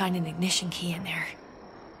 Couldn't find an ignition key in there.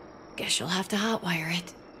 Guess you'll have to hotwire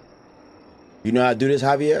it. You know how to do this,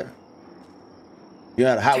 Javier? You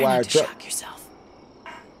know how to hotwire a truck? Shock yourself.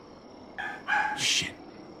 Shit.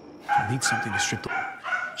 I need something to strip the...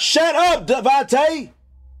 Shut up, Devante!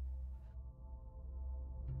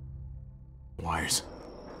 Wires.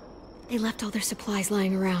 They left all their supplies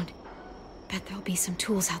lying around. Bet there'll be some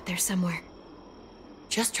tools out there somewhere.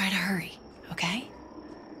 Just try to hurry, okay?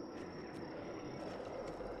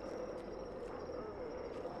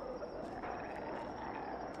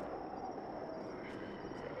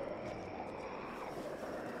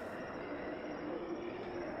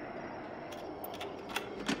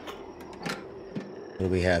 What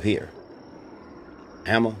do we have here?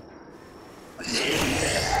 Hammer.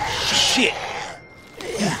 Shit!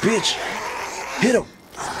 You bitch! Hit him!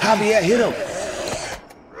 Javier, hit him!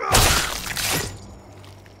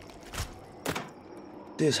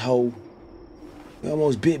 This hoe. You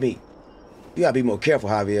almost bit me. You gotta be more careful,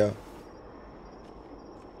 Javier.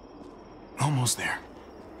 Almost there.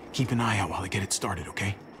 Keep an eye out while I get it started,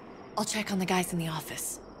 okay? I'll check on the guys in the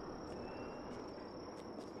office.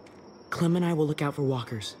 Clem and I will look out for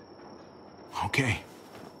walkers. Okay.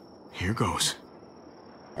 Here goes.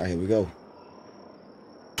 All right, here we go.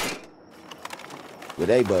 With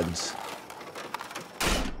A buttons.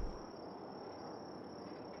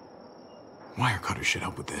 Wire cutter should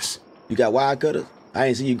help with this. You got wire cutters? I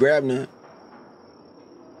ain't see you grab none.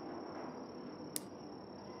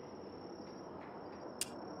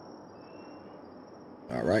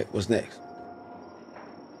 All right, what's next?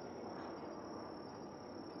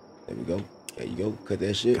 There we go. There you go. Cut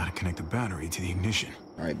that shit. Gotta connect the battery to the ignition.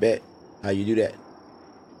 All right, bet. How you do that?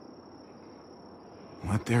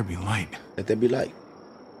 Let there be light. Let there be light.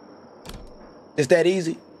 It's that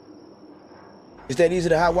easy. It's that easy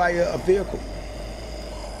to hotwire a vehicle.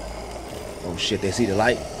 Oh shit, they see the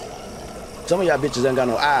light. Some of y'all bitches ain't got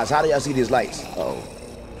no eyes. How do y'all see these lights? Uh oh.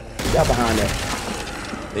 Y'all behind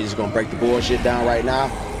that. They just gonna break the bullshit down right now.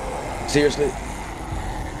 Seriously?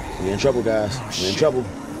 We're in trouble, guys. We're in trouble.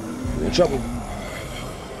 We're in trouble.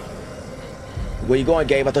 Where you going,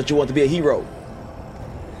 Gabe? I thought you wanted to be a hero.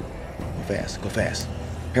 Go fast. Go fast.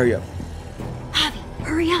 Hurry up. Javi,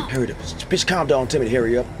 hurry up. Hurry up. Bitch, calm down. Tell me to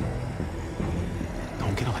hurry up.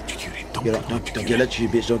 Don't get electrocuted. Don't get electrocuted. Don't get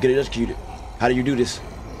electrocuted, bitch. Don't get electrocuted. How do you do this?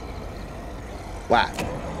 Why?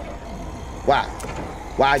 Why?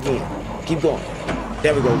 Why again? Keep going.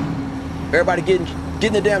 There we go. Everybody get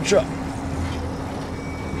in the damn truck.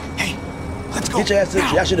 Hey, let's go. Get your ass in.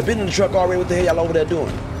 Y'all should have been in the truck already. What the hell y'all over there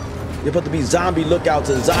doing? You're supposed to be zombie lookouts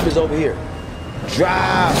and zombies over here.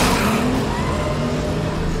 Drive.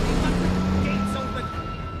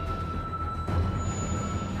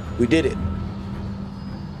 We did it.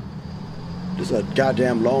 This is a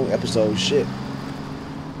goddamn long episode. Shit.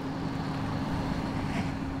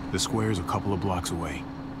 The square's a couple of blocks away.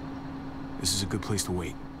 This is a good place to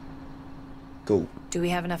wait. Cool. Do we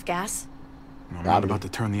have enough gas? I'm not about to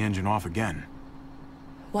turn the engine off again.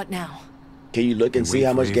 What now? Can you look and see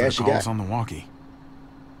how much gas you got? On the walkie.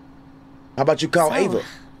 How about you call Ava?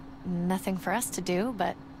 Nothing for us to do,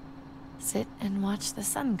 but sit and watch the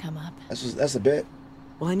sun come up. That's a bet.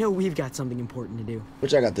 Well, I know we've got something important to do.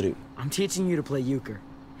 What y'all got to do? I'm teaching you to play euchre.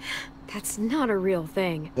 That's not a real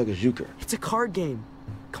thing. What is euchre? It's a card game.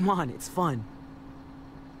 Come on, it's fun.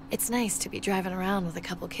 It's nice to be driving around with a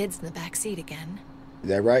couple kids in the back seat again. Is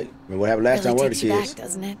that right? I mean, what happened last time? One of the kids. Back,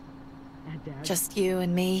 doesn't it? Just you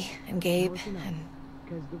and me and Gabe and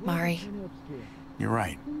Mari. You're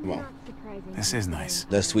right. Come on. This is nice.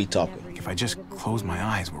 That's sweet talking. If I just close my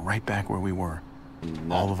eyes, we're right back where we were.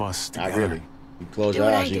 All of us together. Not really. You close your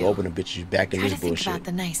eyes, you can open the bitch, you back in this bullshit. Try to think about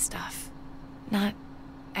the nice stuff, not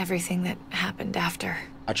everything that happened after.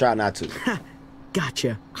 I try not to.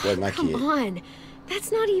 Gotcha. Wasn't my kid. Come on.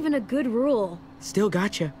 That's not even a good rule. Still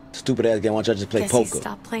gotcha. Stupid ass game. Why don't y'all just play Guess poker?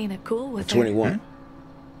 Stop playing it cool with 21.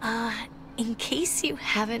 Her. In case you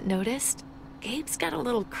haven't noticed, Gabe's got a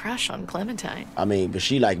little crush on Clementine. I mean, but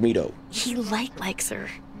she like me though. He likes her.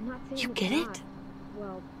 You get it?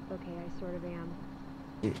 Well, okay, I sort of am.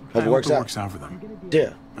 Hope it works out. Works out for them.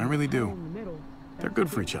 Yeah. I really do. They're good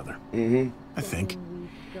for each other. I think.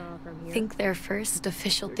 Think their first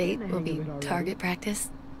official date will be target practice?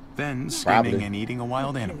 Then skinning and eating a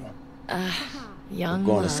wild animal. Young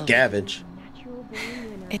Going love. to scavenge.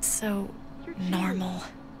 It's so normal,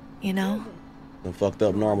 you know? Some fucked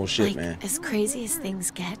up normal shit, man. As crazy as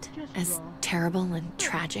things get, as terrible and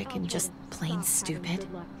tragic and just plain stupid,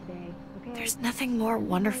 there's nothing more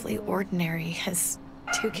wonderfully ordinary as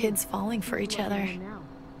two kids falling for each other.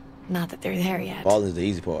 Not that they're there yet. Falling's the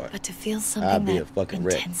easy part. But to feel something I'd be a that fucking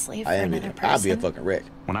wreck. intensely for I am. another person. I'd be a fucking wreck.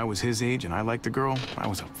 When I was his age and I liked a girl, I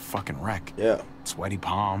was a fucking wreck. Yeah. Sweaty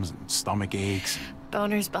palms and stomach aches.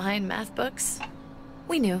 Boners behind math books?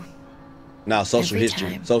 We knew. Now social Every history,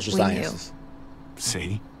 time social we sciences.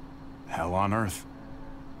 See? Hell on earth.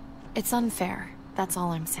 It's unfair. That's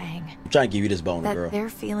all I'm saying. I'm trying to give you this boner, That girl. they're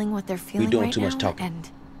feeling what they're feeling We doing right too much now, talking.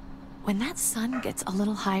 and when that sun gets a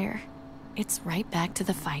little higher, it's right back to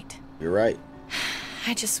the fight. You're right.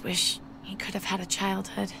 I just wish he could have had a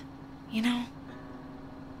childhood, you know?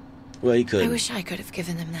 Well, he couldn't. I wish I could have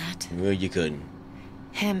given him that. Well, you couldn't.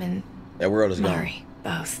 Him and That world is Mari,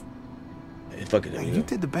 both. Hey, fuck it. You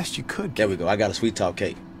did the best you could. There we go. I got a sweet talk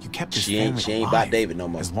cake. You kept this She ain't family by alive David no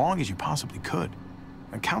more. as long as you possibly could.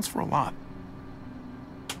 It counts for a lot.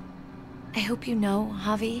 I hope you know,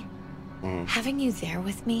 Javi, having you there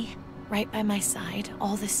with me, right by my side,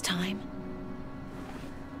 all this time,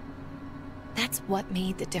 that's what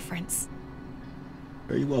made the difference.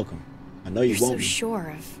 You're welcome. I know you You're so won't be.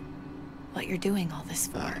 sure of what you're doing all this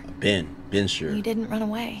for. Ben sure. You didn't run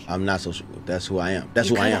away. I'm not so sure. That's who I am. That's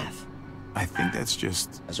You who I could am. have. I think that's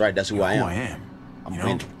just... That's right. That's who I am. Who I am. I'm You know?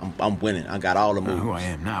 winning. I'm winning. I got all the moves. Who I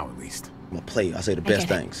am now, at least. I'm gonna play. I say the I best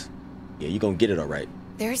get it. things. Yeah, you gonna get it all right.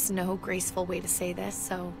 There's no graceful way to say this,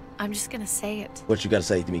 so I'm just gonna say it. What you gotta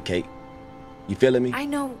say to me, Kate? You feeling me? I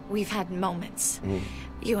know we've had moments,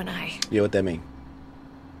 you and I, Yeah, what that mean?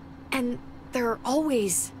 and they're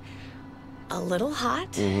always a little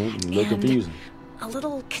hot, A little and confusing. a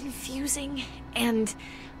little confusing, and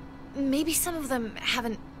maybe some of them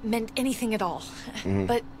haven't meant anything at all.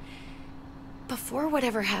 But before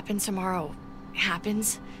whatever happens tomorrow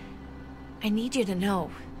happens, I need you to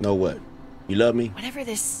know, Know what? You love me? whatever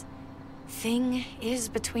this thing is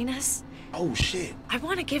between us, Oh shit. I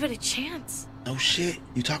want to give it a chance. No shit.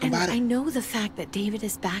 You talking And about I it? know the fact that David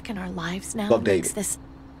is back in our lives now Fuck makes David. this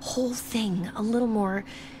whole thing a little more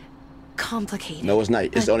complicated. No, it's not.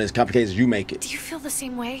 It's But only as complicated as you make it. do you feel the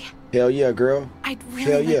same way? Hell yeah, girl. I'd Hell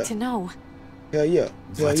really yeah. like to know. Hell yeah. Hell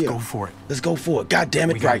Let's yeah. go for it. Let's go for it. God damn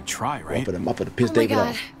it, We gotta right. try, right? I'm gonna piss Oh my David god,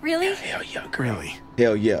 off. really? Hell yeah, girl. Really?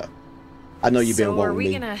 Hell yeah. I know you've been So are wanting we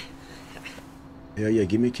me. gonna... Hell yeah,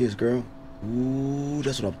 give me a kiss, girl. Ooh,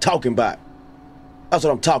 that's what I'm talking about. That's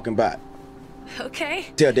what I'm talking about. Okay.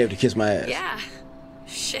 Tell David to kiss my ass. Yeah.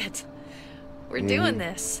 Shit. We're doing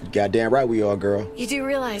this. Goddamn right we are, girl. You do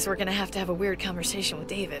realize we're gonna have to have a weird conversation with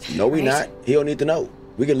David, No, we right? not. He don't need to know.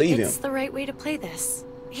 We can leave It's him. the right way to play this.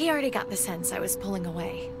 He already got the sense I was pulling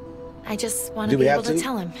away. I just want Do to we be have able to to?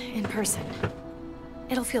 tell him in person.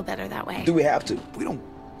 It'll feel better that way. Do we have to? We don't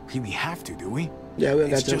really have to, do we? Yeah, we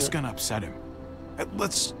don't It's got to. just gonna upset him.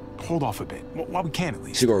 Let's hold off a bit, while we can at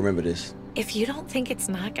least. She gonna remember this. If you don't think it's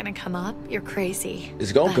not gonna come up, you're crazy.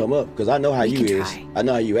 It's gonna But come up because I know how we you can is. try. I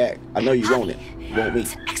know how you act. I know you want it. You want me.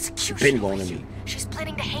 Execute She been going to me. She's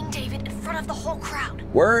planning to hang David in front of the whole crowd.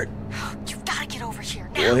 Word? You've got to get over here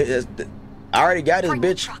now. Well, I already got his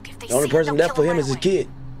bitch. The only person left for him is his kid.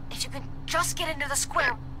 If you can just get into the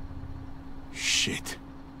square. Shit.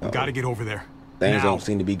 We gotta get over there. Things don't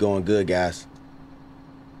seem to be going good, guys.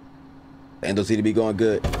 Things don't seem to be going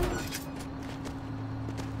good.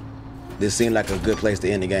 This seemed like a good place to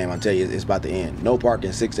end the game. I'll tell you, it's about to end. No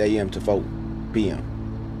parking, 6 a.m. to 4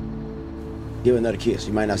 p.m. Give her another kiss.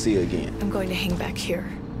 You might not see her again. I'm going to hang back here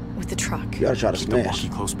with the truck. You gotta try to Keep smash. the walkie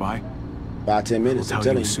close by. 5-10 minutes. I'm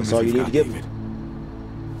telling you, that's all you need to give him.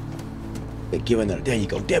 They give her another. There you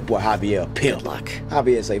go. That boy Javier, pimp. Good luck.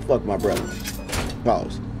 Javier say, "Fuck my brother."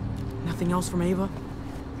 Pause. Nothing else from Ava?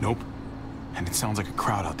 Nope. And it sounds like a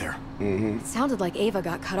crowd out there. Mm-hmm. It sounded like Ava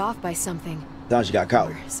got cut off by something. Thought she got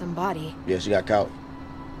caught. Or somebody. Yeah, she got caught.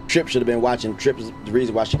 Trip should have been watching. Trip is the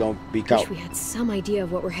reason why she gonna be caught. Wish we had some idea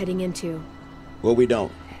of what we're heading into. Well, we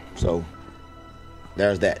don't. So,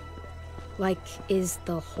 there's that. Like, is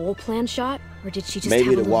the whole plan shot? Or did she just Maybe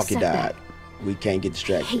have a the little walkie setback? died. We can't get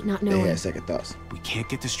distracted. I hate not They knowing. had second thoughts. We can't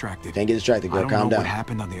get distracted. Can't get distracted, girl. I don't Calm know down. what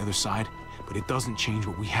happened on the other side, but it doesn't change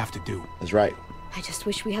what we have to do. That's right. I just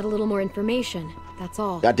wish we had a little more information. That's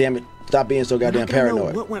all. God damn it. Stop being so goddamn We're not gonna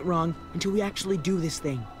paranoid. know what went wrong until we actually do this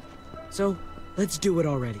thing. So, let's do it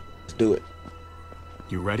already. Let's do it.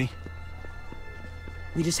 You ready?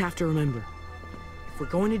 We just have to remember, if we're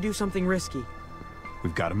going to do something risky...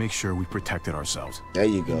 We've got to make sure we protected ourselves. There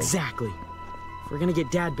you go. Exactly. If we're gonna get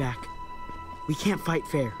Dad back, we can't fight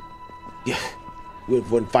fair. Yeah. We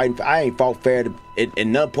wasn't fighting. I ain't fought fair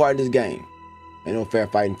in none part of this game. Ain't no fair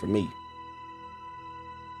fighting for me.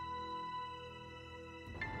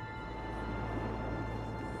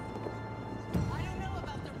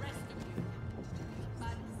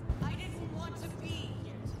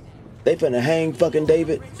 They finna hang fucking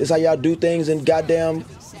David. This how y'all do things in goddamn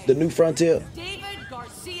the New Frontier. David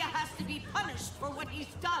Garcia has to be punished for what he's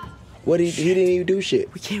done. What he didn't even do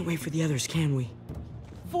shit. We can't wait for the others, can we?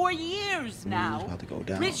 For years now, about to go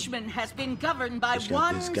down. Richmond has been governed by Got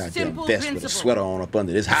one this goddamn simple vest with a principle. sweater on up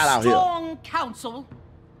under. It's hot out here. Strong council,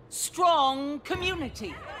 strong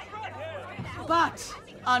community. But,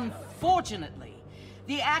 unfortunately,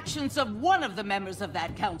 the actions of one of the members of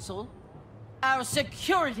that council, our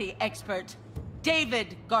security expert,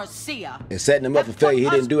 David Garcia, And setting him up for failure. He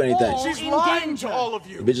didn't do anything. She's lying to all of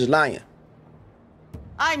The bitch is lying.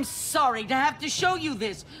 I'm sorry to have to show you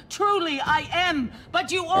this. Truly, I am.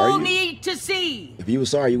 But you Are all you? need to see. If you were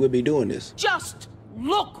sorry, you would be doing this. Just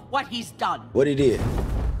look what he's done. What he did.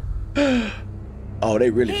 Oh,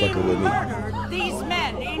 they really He fucking with me. murdered these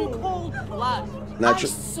men in cold blood. Not I true.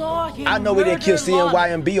 saw him I know we didn't kill murder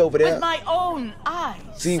Lonnie CYMB over there. with my own eyes.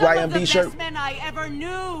 CYMB Some of the shirt? best men I ever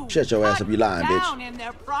knew. Shut your ass up, you lying, bitch. Down in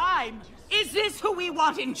their prime. Is this who we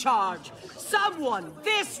want in charge? Someone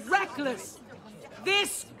this reckless,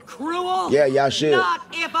 this cruel? Yeah, y'all should. Not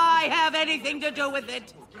if I have anything to do with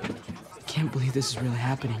it. Can't believe this is really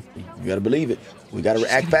happening. You gotta believe it. We gotta She's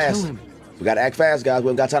act gonna fast. kill him. We gotta act fast, guys. We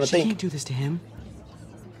don't got time to She think. can't do this to him.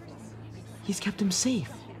 He's kept him safe.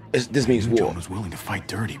 This means war. Joan was willing to fight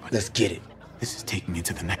dirty, but let's get it. This is taking it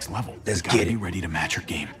to the next level. Let's We gotta get be it. ready to match her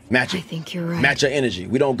game. Match it. I think you're right. Match your energy.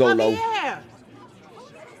 We don't go low. Yeah.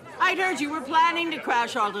 I'd heard you were planning to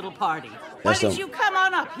crash our little party. Why That's did some- you come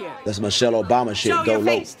on up here? That's Michelle Obama shit. Show Go your low.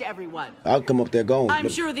 face to everyone. I'll come up there going. I'm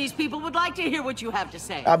sure these people would like to hear what you have to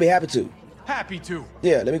say. I'll be happy to. Happy to.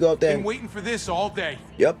 Yeah, let me go up there. Been waiting for this all day.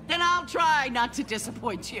 Yep. Then I'll try not to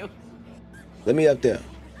disappoint you. Let me up there.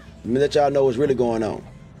 Let me let y'all know what's really going on.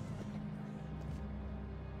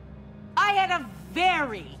 I had a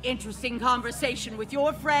very interesting conversation with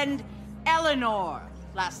your friend Eleanor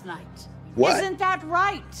last night. What? Isn't that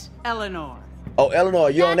right, Eleanor? Oh, Eleanor,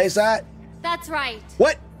 you on their side? That's right.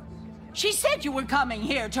 What? She said you were coming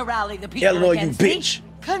here to rally the people Eleanor, you against bitch. me.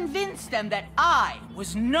 Convince them that I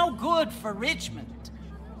was no good for Richmond.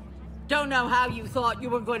 Don't know how you thought you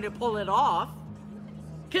were going to pull it off,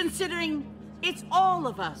 considering it's all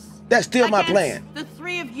of us. That's still my against plan. The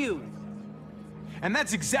three of you. And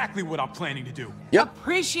that's exactly what I'm planning to do. Yep.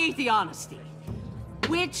 Appreciate the honesty,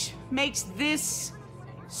 which makes this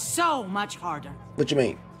so much harder. What you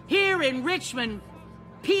mean? Here in Richmond,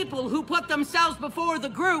 people who put themselves before the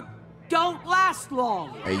group don't last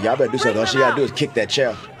long. Hey, y'all better do something. All she gotta do is kick that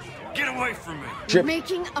chair. Get away from me. Trip.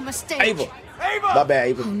 Making a mistake. Ava. My bad,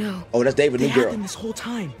 Ava. Oh no. Oh, that's David, They new had girl. them this whole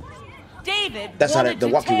time. David That's how wanted the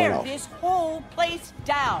to walkie went tear off. this whole place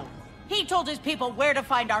down. He told his people where to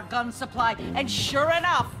find our gun supply, and sure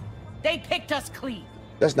enough, they picked us clean.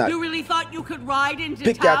 That's not. You really thought you could ride into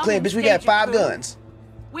Pick town y'all clean, and bitch. We got stage a 5 coup? guns.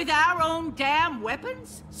 With our own damn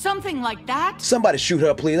weapons? Something like that? Somebody shoot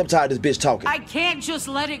her, please. I'm tired of this bitch talking. I can't just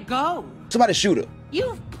let it go. Somebody shoot her.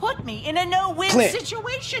 You've put me in a no-win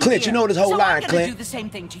situation Clint, here. you know this whole so line, I'm Clint. gonna do the same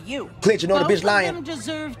thing to you. Clint, you know the bitch lying. Both of them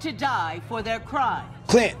deserve to die for their crime.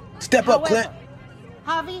 Clint, step up, Clint.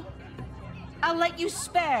 Javi, I'll let you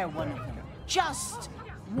spare one of them. Just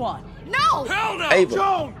one. No! Hell no! Ava.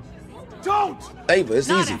 Joan! Don't! Ava, it's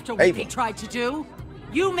Not easy. after what Ava. they tried to do.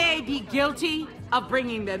 You may be guilty of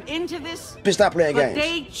bringing them into this. Bitch, stop playing but games.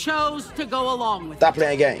 they chose to go along with Stop it.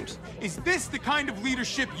 playing games. Is this the kind of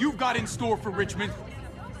leadership you've got in store for Richmond?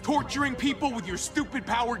 Torturing people with your stupid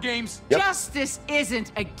power games? Yep. Justice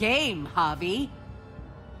isn't a game, Javi.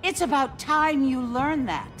 It's about time you learn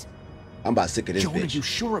that. I'm about sick of this Joan, bitch. are you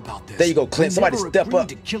sure about this? There you go, Clint. We Somebody never step agreed up.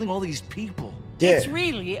 to killing all these people. Yeah. It's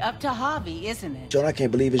really up to Javi, isn't it? Joan, I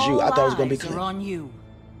can't believe it's you. All I thought it was gonna be eyes are Clint. on you.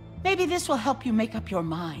 Maybe this will help you make up your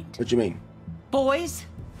mind. What you mean? Boys,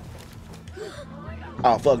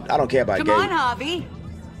 Oh fuck, I don't care about come Gabe. on, Javi.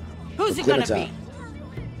 Who's it Clint gonna time.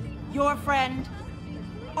 be? Your friend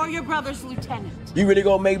or your brother's lieutenant? You really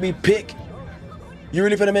gonna make me pick? You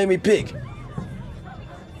really finna make me pick?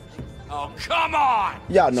 Oh, come on!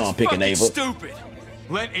 Y'all know I'm picking Fucking Ava. stupid.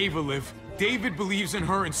 Let Ava live. David believes in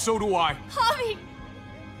her, and so do I. Javi!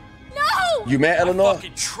 No! You mad, Eleanor? I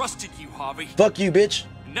fucking trusted you, Javi. Fuck you, bitch.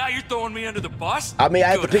 And now you're throwing me under the bus? I mean, I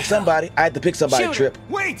had to Good pick hell. somebody. I had to pick somebody, Shoot Trip.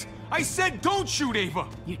 Wait! I said don't shoot Ava!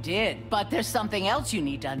 You did, but there's something else you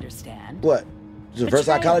need to understand. What? Reverse Betrayal.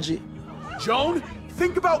 psychology? Joan,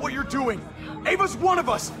 think about what you're doing. Ava's one of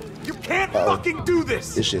us. You can't fucking do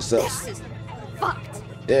this. This shit sucks. This is fucked.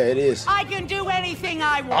 Yeah, it is. I can do anything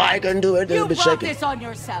I want. I can do it. You Bitch brought shaking. this on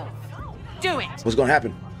yourself. Do it. What's gonna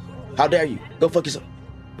happen? How dare you? Go fuck yourself.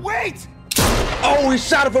 Wait! Oh, he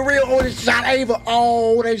shot her for real. Oh, they shot Ava.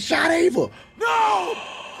 Oh, they shot Ava. No!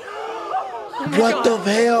 What the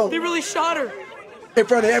hell? They really shot her. In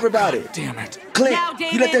front of everybody. Damn it. Clint, Now,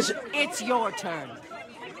 you let David, that shit. it's your turn.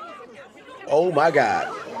 Oh my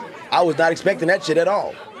God. I was not expecting that shit at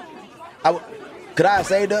all. Could I have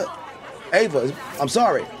saved her? Ava, I'm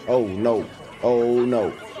sorry. Oh no. Oh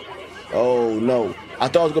no. Oh no. I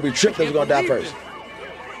thought it was gonna be Trip that was gonna die first.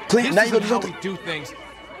 Clint, This now you isn't gonna do how something? we do things.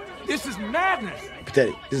 This is madness.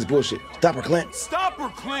 Pathetic. This is bullshit. Stop her, Clint. Stop her,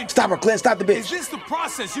 Clint. Stop her, Clint. Stop the Is bitch. this the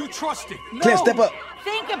process you trusted? Clint, step up.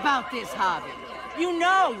 Think about this, Javi. You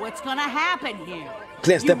know what's gonna happen here.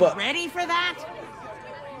 Clint, step you up. Ready for that?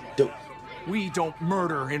 We don't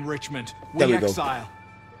murder in Richmond. There We we go. exile.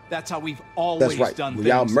 That's how we've always right. done We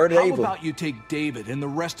things. all murdered How Ava. about you take David and the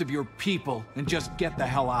rest of your people and just get the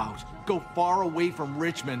hell out? Go far away from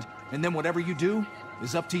Richmond, and then whatever you do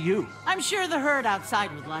is up to you. I'm sure the herd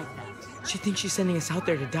outside would like that. She thinks she's sending us out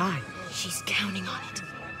there to die. She's counting on it.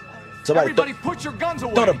 Somebody Everybody put your guns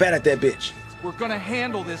away. throw the bat at that bitch. We're gonna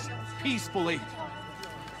handle this peacefully.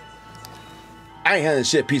 I ain't handling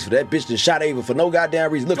shit peaceful. That bitch just shot Ava for no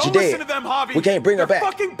goddamn reason. Look, Don't she dead. listen to them, Javi. We can't bring her They're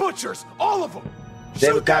back. fucking butchers, all of them.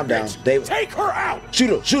 David, Shoot calm that down. bitch. David. Take her out. Shoot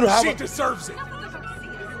her, She Javi. deserves it.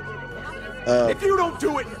 If you don't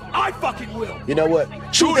do it, I fucking will. You know what?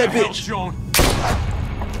 Shoot Go that to hell, bitch. Joan.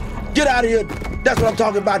 Get out of here. That's what I'm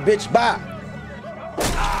talking about, bitch. Bye.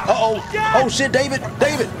 Uh-oh. Oh, shit, David.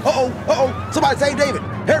 David. Uh-oh. Uh-oh. Somebody save David.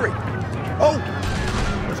 Hurry. Oh.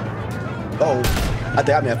 Uh-oh. I think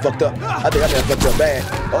I may have fucked up. I think I may have fucked up bad.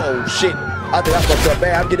 Uh-oh, shit. I think I fucked up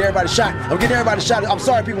bad. I'm getting everybody shot. I'm getting everybody shot. I'm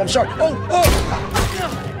sorry, people. I'm sorry. Oh, oh.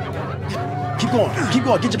 Keep going. Keep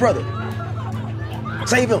going. Get your brother.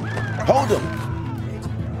 Save him. Hold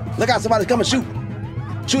him. Look out. Somebody's coming. Shoot.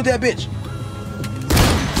 Shoot that bitch.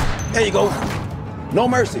 There you go. No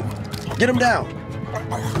mercy. Get him down.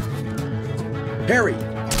 Harry.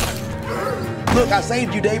 Look, I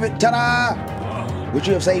saved you, David. Ta-da! Would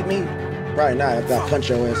you have saved me? Probably not. I've got to punch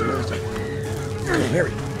your ass in the Come on,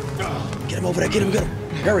 Harry. Get him over there. Get him, get him.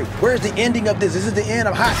 Harry, where's the ending of this? Is this the end?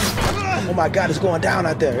 I'm hot. Oh my God, it's going down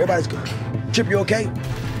out there. Everybody's good. Chip, you okay?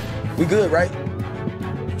 We good, right?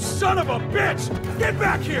 Son of a bitch! Get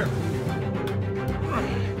back here!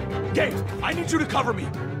 Gabe, I need you to cover me.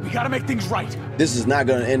 We gotta make things right. This is not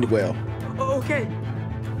gonna end well. Okay.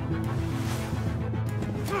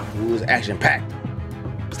 It was action-packed.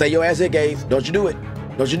 Stay your ass here, Gabe. Don't you do it.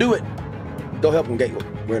 Don't you do it. Go help him, Gabe.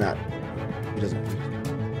 We're not. He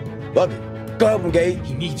doesn't. Bug it. Go help him, Gabe.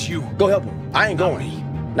 He needs you. Go help him. I ain't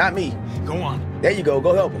going. Not me. Go on. There you go.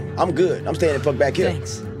 Go help him. I'm good. I'm staying the fuck back here.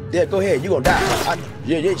 Thanks. Yeah, go ahead. You gonna die.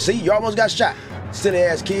 Yeah. See, you almost got shot. Silly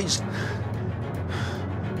ass kids.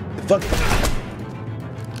 Fuck it.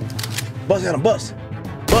 Bust at him. Bust.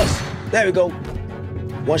 Bust. There we go.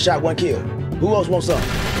 One shot, one kill. Who else wants some?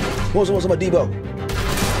 Who else wants some of Debo?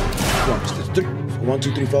 1, 2, 3, 1,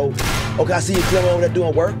 2, 3, 4. Okay, I see you clearing over there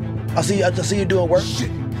doing work. I see you doing work.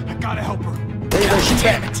 Shit, I gotta help her. There you go, shoot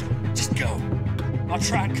Damn back. it. Just go. I'll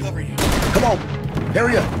try and cover you. Come on,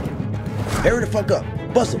 hurry up. Hurry the fuck up.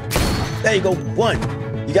 Bust him. There you go,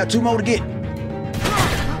 1. You got 2 more to get.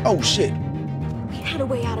 Oh shit. We had a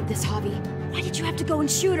way out of this, Javi. Why did you have to go and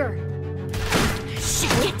shoot her? Shit,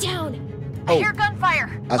 get down. Oh. I hear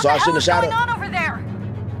gunfire. So I shouldn't have shot What's her. going on over there?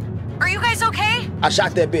 Are you guys okay? I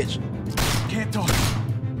shot that bitch. Can't talk.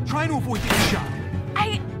 Trying to avoid getting shot.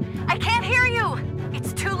 I can't hear you.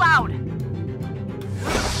 It's too loud.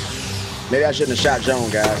 Maybe I shouldn't have shot Joan,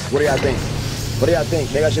 guys. What do y'all think? What do y'all think?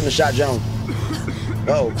 Maybe I shouldn't have shot Joan.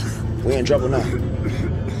 Oh, we in trouble now.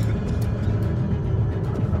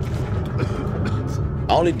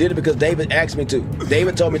 I only did it because David asked me to.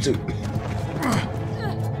 David told me to.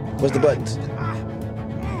 What's the buttons?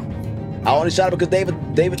 I only shot it because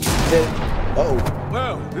David said, oh.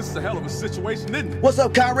 Well, this is a hell of a situation, isn't it? What's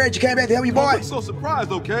up, Conrad? You came back to help your boy? I'm so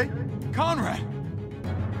surprised, okay? Conrad!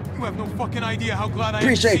 You have no fucking idea how glad I am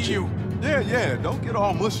Appreciate to see you. Yeah, don't get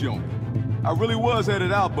all mushy on me. I really was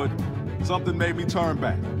headed out, but something made me turn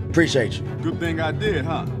back. Appreciate you. Good thing I did,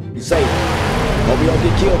 huh? You saved me. Hope you don't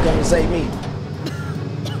get killed coming to save me.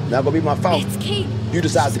 Not gonna be my fault. It's Kate. You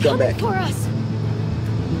decided to come back. For us.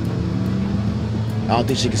 I don't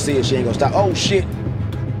think she can see it. She ain't gonna stop. Oh, shit.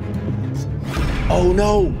 Oh,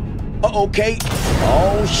 no. Uh-oh, Kate.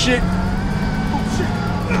 Oh, shit.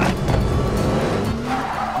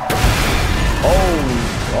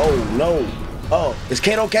 Oh, no. Oh, is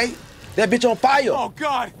Kate okay? That bitch on fire. Oh,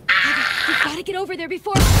 God. We've got to get over there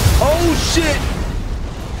before... Oh, shit.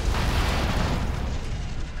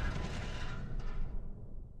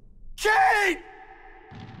 Kate!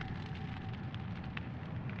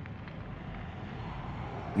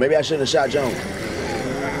 Maybe I shouldn't have shot Joan.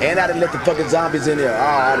 And I didn't let the fucking zombies in there. Oh,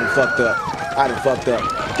 I done fucked up. I done fucked up.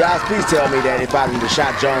 Guys, please tell me that if I didn't have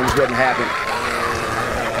shot Joan, this wouldn't happen.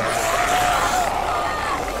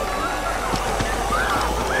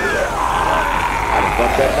 I done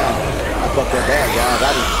fucked up now. I fucked up bad,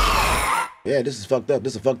 guys. Yeah, this is fucked up.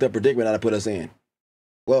 This is a fucked up predicament that I put us in.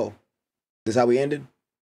 Well, this is how we ended?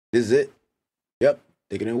 This is it? Yep,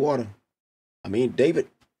 taking in water. I mean, David.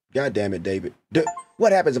 God damn it, David.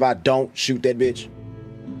 What happens if I don't shoot that bitch?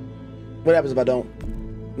 What happens if I don't?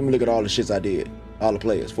 Let me look at all the shits I did. All the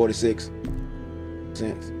players. 46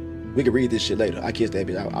 cents. We can read this shit later. I kissed that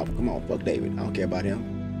bitch. Come on, fuck David. I don't care about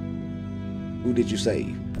him. Who did you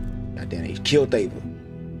save? God damn it. He killed David.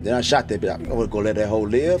 Then I shot that bitch. I'm gonna go let that hoe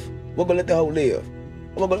live. We're gonna let that hoe live.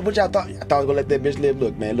 What y'all thought? I thought I was gonna let that bitch live.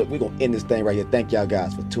 Look, man, look, we're gonna end this thing right here. Thank y'all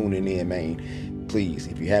guys for tuning in, man. Please,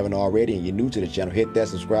 if you haven't already and you're new to the channel, hit that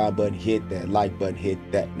subscribe button, hit that like button, hit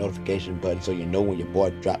that notification button so you know when your boy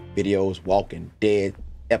drop videos. Walking Dead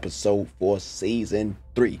episode 4 season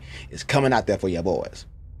 3 is coming out there for your boys.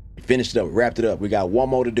 We finished it up, wrapped it up. We got one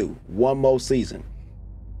more to do, one more season.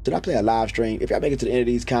 Should I play a live stream? If y'all make it to the end of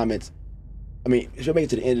these comments, if you make it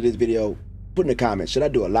to the end of this video, put in the comments, should I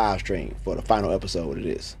do a live stream for the final episode of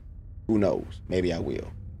this? Who knows? Maybe I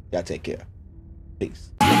will. Y'all take care.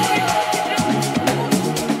 Peace.